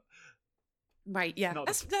 but right, yeah. not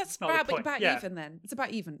That's not the about point. Yeah. even then. It's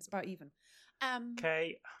about even.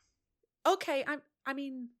 Okay. Okay, I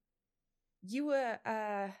mean, you were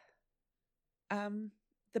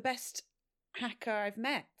the best hacker I've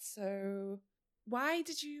met. So why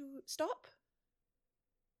did you stop?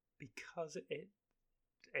 Because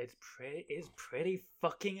it's pretty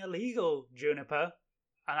fucking illegal, Juniper,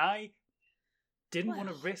 and I didn't want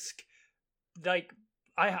to risk. Like,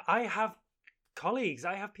 I have colleagues,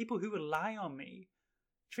 I have people who rely on me.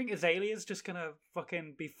 Do you think Azalea's just gonna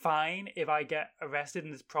fucking be fine if I get arrested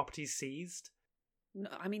and this property's seized? No,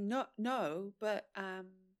 I mean, no, but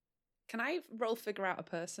can I roll figure out a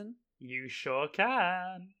person? You sure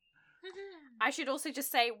can. I should also just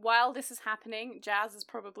say, while this is happening, Jazz is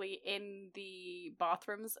probably in the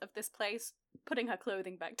bathrooms of this place, putting her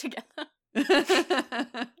clothing back together.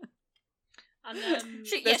 And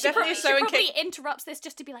She There's definitely a sewing probably kit. interrupts this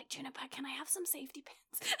just to be like, Juniper, can I have some safety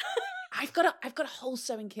pins? I've got a whole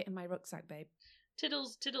sewing kit in my rucksack, babe.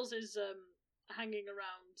 Tiddles is hanging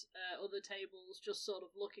around other tables, just sort of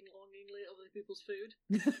looking longingly at other people's food.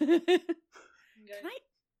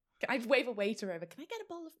 Can I wave a waiter over? Can I get a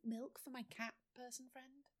bowl of milk for my cat person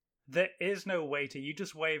friend? There is no waiter. You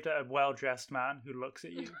just waved at a well-dressed man who looks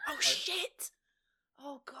at you. Oh, shit!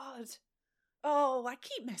 Oh, God. Oh, I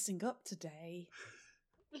keep messing up today.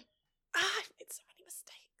 I've made so many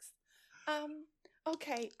mistakes.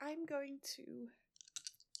 Okay, I'm going to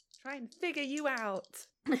try and figure you out.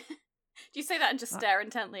 Do you say that and just stare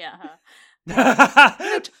intently at her?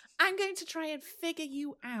 I'm going to try and figure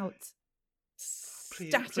you out.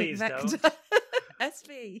 Please vector. don't.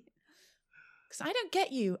 SV. Because I don't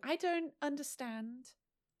get you. I don't understand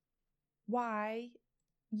why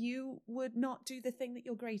you would not do the thing that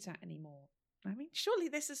you're great at anymore. I mean, surely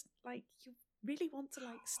this is like, you really want to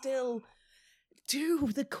like still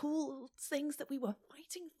do the cool things that we were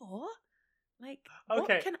fighting for? Like, what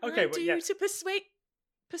can I do to persuade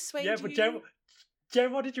yeah, you? but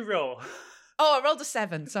Jen, what did you roll? Oh, I rolled a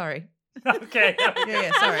 7, sorry. Okay.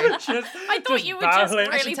 Yeah, sorry. I thought you were just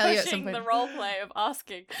really tell you at some pushing the point. role play of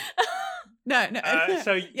asking. No.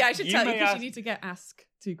 So yeah, I should tell you because ask- you need to ask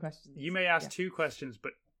 2 questions. You may ask 2 questions,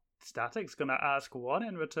 but Static's gonna ask 1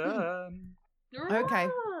 in return. Okay.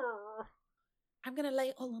 I'm going to lay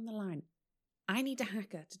it all on the line. I need a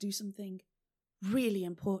hacker to do something really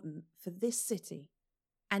important for this city.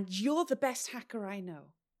 And you're the best hacker I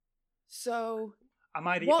know. So... Am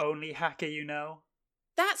I the only hacker you know?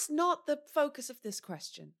 That's not the focus of this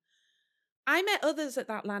question. I met others at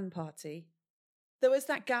that LAN party. There was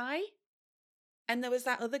that guy, and there was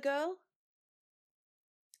that other girl,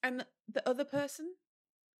 and the other person.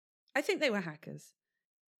 I think they were hackers.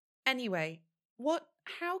 Anyway,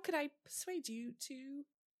 how could I persuade you to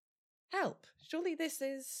help? Surely this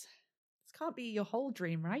can't be your whole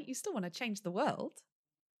dream, right? You still want to change the world.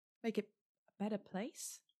 Make it a better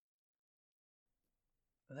place.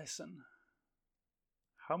 Listen,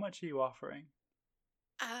 how much are you offering?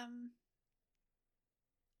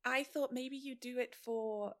 I thought maybe you'd do it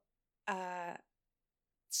for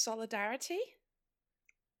solidarity.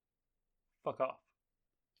 Fuck off.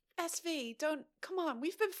 SV, come on,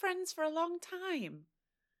 we've been friends for a long time.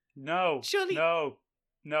 No, surely...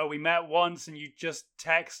 No, we met once and you just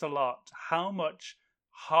text a lot. How much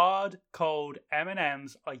hard, cold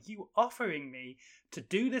M&Ms are you offering me to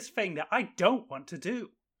do this thing that I don't want to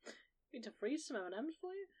do? Need to freeze some M&Ms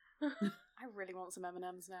for you? I really want some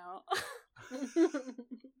M&Ms now.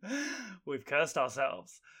 We've cursed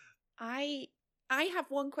ourselves. I have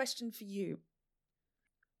one question for you.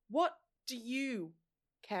 What do you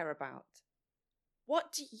care about?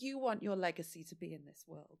 What do you want your legacy to be in this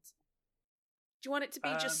world? Do you want it to be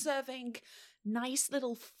just serving nice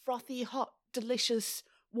little frothy, hot, delicious,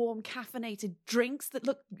 warm, caffeinated drinks that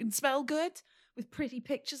look and smell good with pretty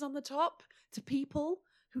pictures on the top to people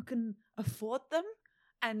who can afford them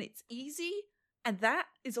and it's easy and that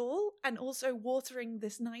is all? And also watering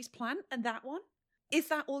this nice plant and that one? Is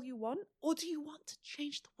that all you want? Or do you want to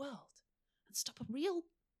change the world and stop a real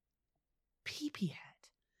peepee head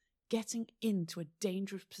getting into a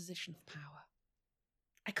dangerous position of power?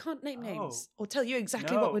 I can't name names or tell you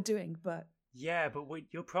exactly what we're doing, but... Yeah, but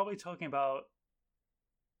you're probably talking about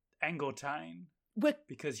Engeltine.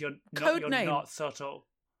 Because you're not subtle.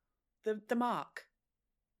 The mark.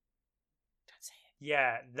 Don't say it.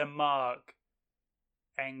 Yeah, the mark.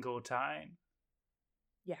 Engeltine.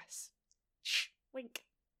 Yes. Shh. Wink.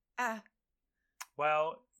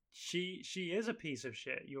 Well, she is a piece of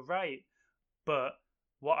shit, you're right. But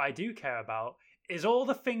what I do care about is all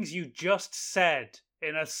the things you just said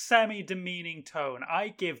in a semi-demeaning tone. I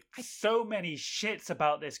give so many shits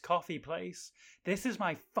about this coffee place. This is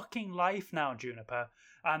my fucking life now, Juniper.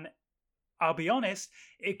 And I'll be honest,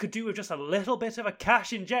 it could do with just a little bit of a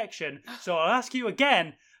cash injection. So I'll ask you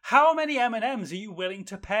again, how many M&Ms are you willing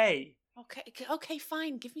to pay? Okay,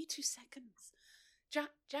 fine. Give me 2 seconds.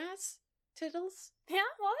 Jazz? Tiddles? Yeah,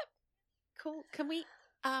 what? Cool. Can we...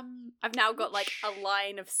 I've now got like a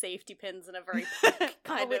line of safety pins and a very pink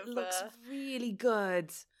kind of... It looks really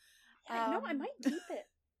good. Yeah, I might keep it.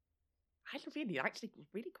 I actually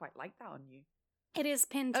really quite like that on you. It is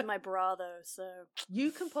pinned to my bra though, so...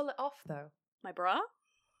 You can pull it off though. My bra?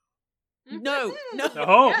 No.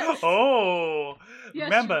 Oh! Yes,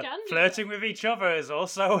 remember, flirting with each other is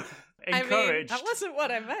also encouraged. I mean, that wasn't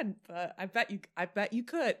what I meant, but I bet you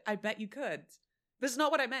could. That's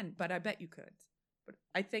not what I meant, but I bet you could. But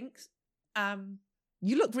I think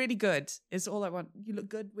you look really good is all I want. You look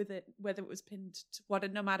good with it, whether it was pinned to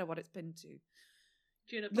no matter what it's pinned to.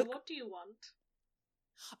 Juniper, what do you want?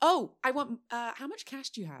 Oh, I want how much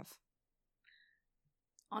cash do you have?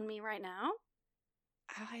 On me right now?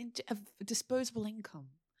 Disposable income.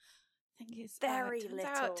 I think it's very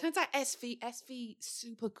little. Turns out SV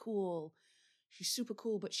super cool. She's super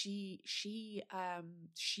cool, but she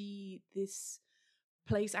this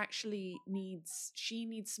place actually needs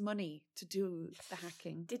money to do the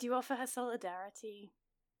hacking. Did you offer her solidarity?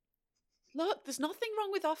 Look, there's nothing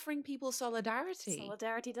wrong with offering people solidarity.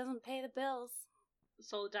 Solidarity doesn't pay the bills.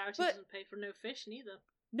 Solidarity doesn't pay for no fish neither.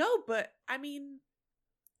 No, but I mean,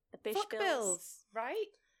 The fish fuck bills, right?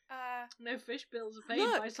 No fish bills are paid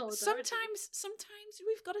Look, by solidarity. sometimes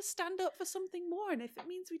we've got to stand up for something more, and if it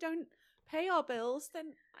means we don't pay our bills,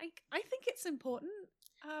 then I think it's important.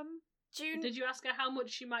 June. Did you ask her how much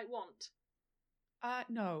she might want?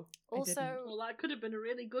 No. I Also, didn't. Well, that could have been a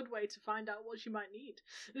really good way to find out what she might need.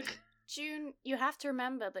 June, you have to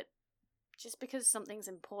remember that just because something's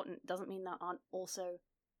important doesn't mean there aren't also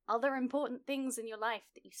other important things in your life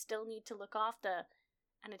that you still need to look after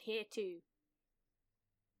and adhere to.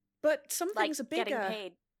 But some Like things are bigger. getting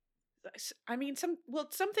paid. I mean, some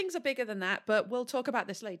things are bigger than that, but we'll talk about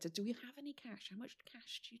this later. Do we have any cash? How much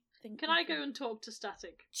cash do you think? Can I go and talk to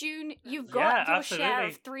Static? June, you've Yeah, got your share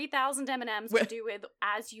absolutely. of 3,000 M&Ms to do with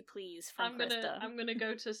as you please from Krista. I'm gonna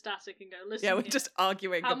go to Static and go, listen. Yeah, we're here, just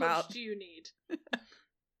arguing how about. much do you need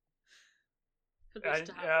for this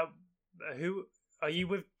to happen? Who are you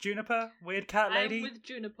with? Juniper, weird cat lady. I'm with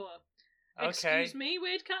Juniper. Okay. Excuse me,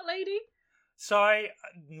 weird cat lady. Sorry,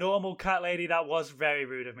 normal cat lady. That was very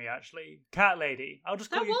rude of me, actually. Cat lady. I'll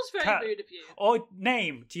just call That you was very cat. rude of you. Or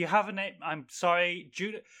name. Do you have a name? I'm sorry,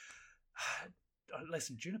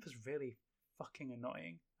 Listen, Juniper's really fucking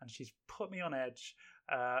annoying, and she's put me on edge.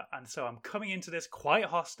 And so I'm coming into this quite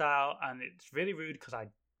hostile, and it's really rude because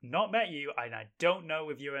I've not met you, and I don't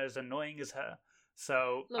know if you're as annoying as her.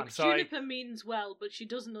 So Look, I'm sorry. Juniper means well, but she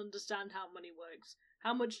doesn't understand how money works.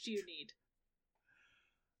 How much do you need?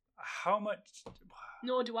 How much?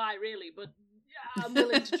 Nor do I really, but yeah, I'm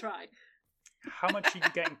willing to try. How much are you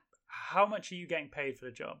getting? How much are you getting paid for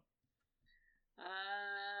the job?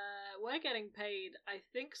 We're getting paid, I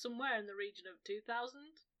think, somewhere in the region of 2,000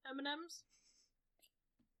 M&Ms.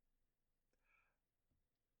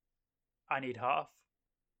 I need half.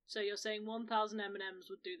 So you're saying 1,000 M&Ms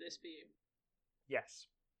would do this for you? Yes.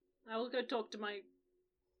 I will go talk to my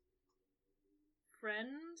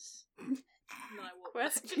friends. And then I walk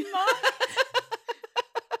back. Question mark?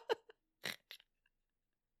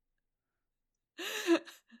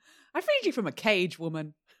 I freed you from a cage,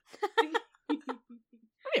 woman. I'm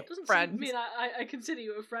Doesn't your friend. mean I consider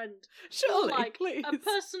you a friend. Surely, Like please. a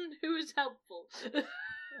person who is helpful.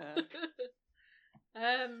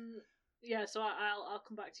 Yeah. Yeah. So I'll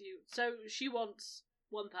come back to you. So she wants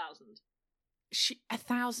 1,000.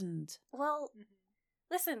 1,000. Well,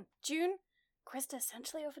 listen, June, Krista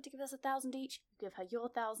essentially offered to give us 1,000 each. You give her your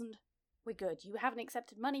 1,000. We're good. You haven't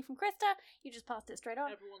accepted money from Krista. You just passed it straight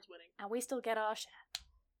on. Everyone's winning. And we still get our share.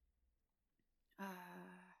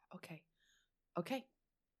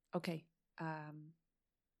 Okay.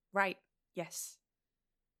 Right. Yes.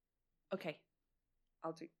 Okay.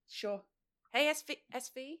 I'll do. Sure. Hey,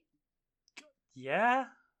 SV. Yeah.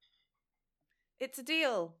 It's a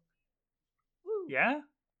deal. Woo. Yeah.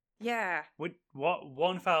 Yeah. With what?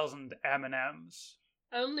 1,000 M&Ms.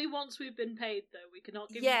 Only once we've been paid, though. We cannot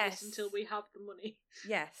give Yes. you this until we have the money.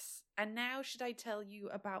 Yes. And now should I tell you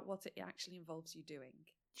about what it actually involves you doing?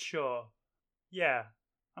 Sure. Yeah.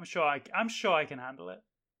 I'm sure I can handle it.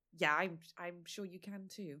 Yeah, I'm sure you can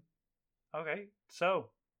too. Okay. So,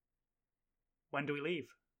 when do we leave?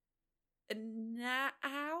 Now?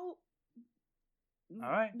 All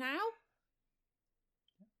right. Now?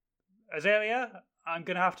 Azalea, I'm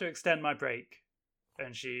gonna have to extend my break.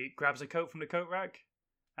 And she grabs a coat from the coat rack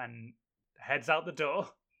and heads out the door.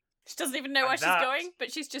 She doesn't even know where And she's that- going,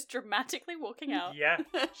 but she's just dramatically walking out. Yeah,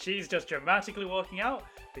 she's just dramatically walking out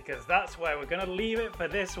because that's where we're gonna leave it for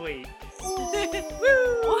this week.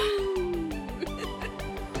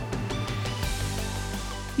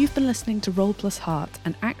 You've been listening to Roll Plus Heart,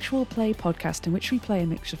 an actual play podcast in which we play a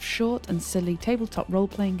mix of short and silly tabletop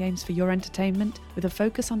role-playing games for your entertainment with a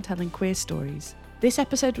focus on telling queer stories. This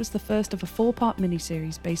episode was the first of a 4-part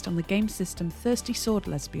miniseries based on the game system Thirsty Sword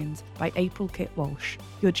Lesbians by April Kit Walsh.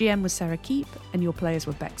 Your GM was Sarah Keep, and your players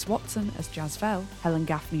were Bex Watson as Jazvel, Helen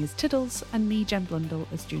Gaffney as Tiddles, and me, Jen Blundell,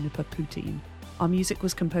 as Juniper Poutine. Our music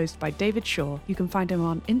was composed by David Shaw. You can find him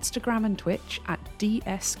on Instagram and Twitch at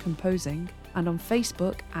DS Composing, and on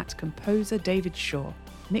Facebook at Composer David Shaw.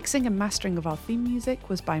 Mixing and mastering of our theme music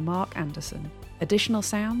was by Mark Anderson. Additional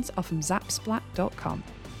sounds are from zapsplat.com.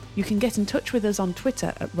 You can get in touch with us on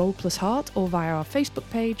Twitter at Roll+Heart or via our Facebook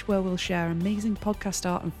page, where we'll share amazing podcast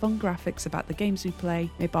art and fun graphics about the games we play,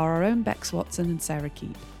 made by our own Bex Watson and Sarah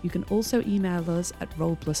Keep. You can also email us at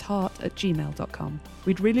rollplusheart@gmail.com.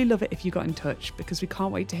 We'd really love it if you got in touch, because we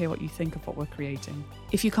can't wait to hear what you think of what we're creating.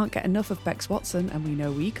 If you can't get enough of Bex Watson, and we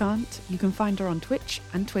know we can't, you can find her on Twitch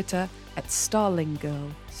and Twitter at Starling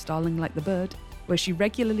Girl, starling like the bird, where she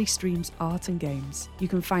regularly streams art and games. You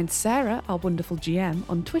can find Sarah, our wonderful GM,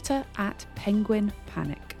 on Twitter at Penguin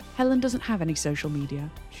Panic. Helen doesn't have any social media.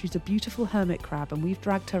 She's a beautiful hermit crab, and we've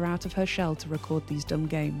dragged her out of her shell to record these dumb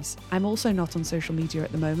games. I'm also not on social media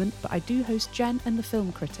at the moment, but I do host Jen and the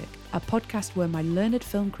Film Critic, a podcast where my learned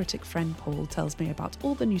film critic friend Paul tells me about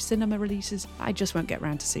all the new cinema releases that I just won't get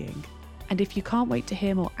round to seeing. And if you can't wait to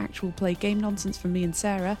hear more actual play game nonsense from me and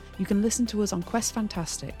Sarah, you can listen to us on Quest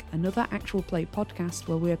Fantastic, another actual play podcast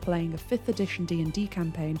where we're playing a 5th edition D&D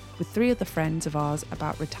campaign with 3 other friends of ours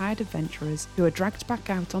about retired adventurers who are dragged back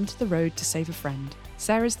out onto the road to save a friend.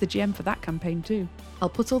 Sarah's the GM for that campaign too. I'll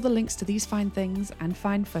put all the links to these fine things and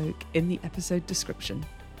fine folk in the episode description.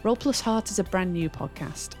 Roll+Heart is a brand new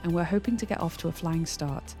podcast, and we're hoping to get off to a flying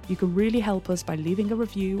start. You can really help us by leaving a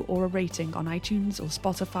review or a rating on iTunes or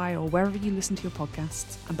Spotify or wherever you listen to your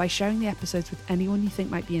podcasts, and by sharing the episodes with anyone you think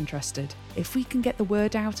might be interested. If we can get the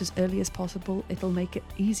word out as early as possible, it'll make it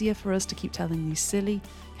easier for us to keep telling these silly,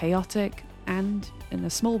 chaotic, and, in a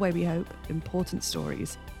small way we hope, important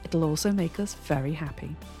stories. It'll also make us very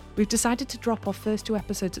happy. We've decided to drop our first 2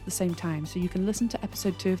 episodes at the same time, so you can listen to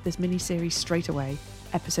episode 2 of this mini-series straight away.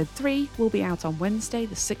 Episode 3 will be out on Wednesday,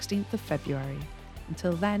 the 16th of February.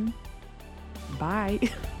 Until then, bye.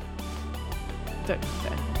 Don't do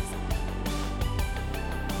that.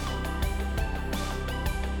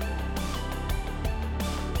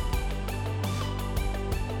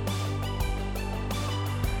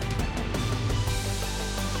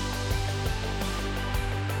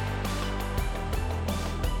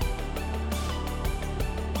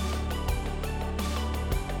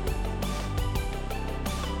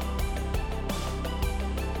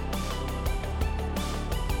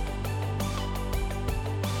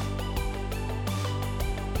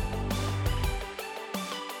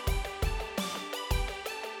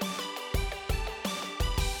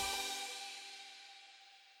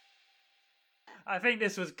 I think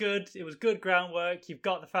this was good. It was good groundwork. You've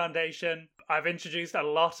got the foundation. I've introduced a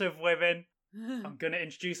lot of women. I'm going to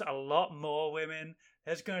introduce a lot more women.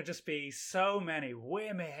 There's going to just be so many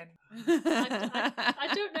women.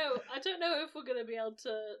 I don't know. I don't know if we're going to be able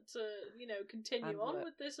to continue on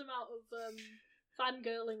with this amount of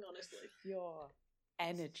fangirling. Honestly, your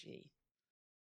energy.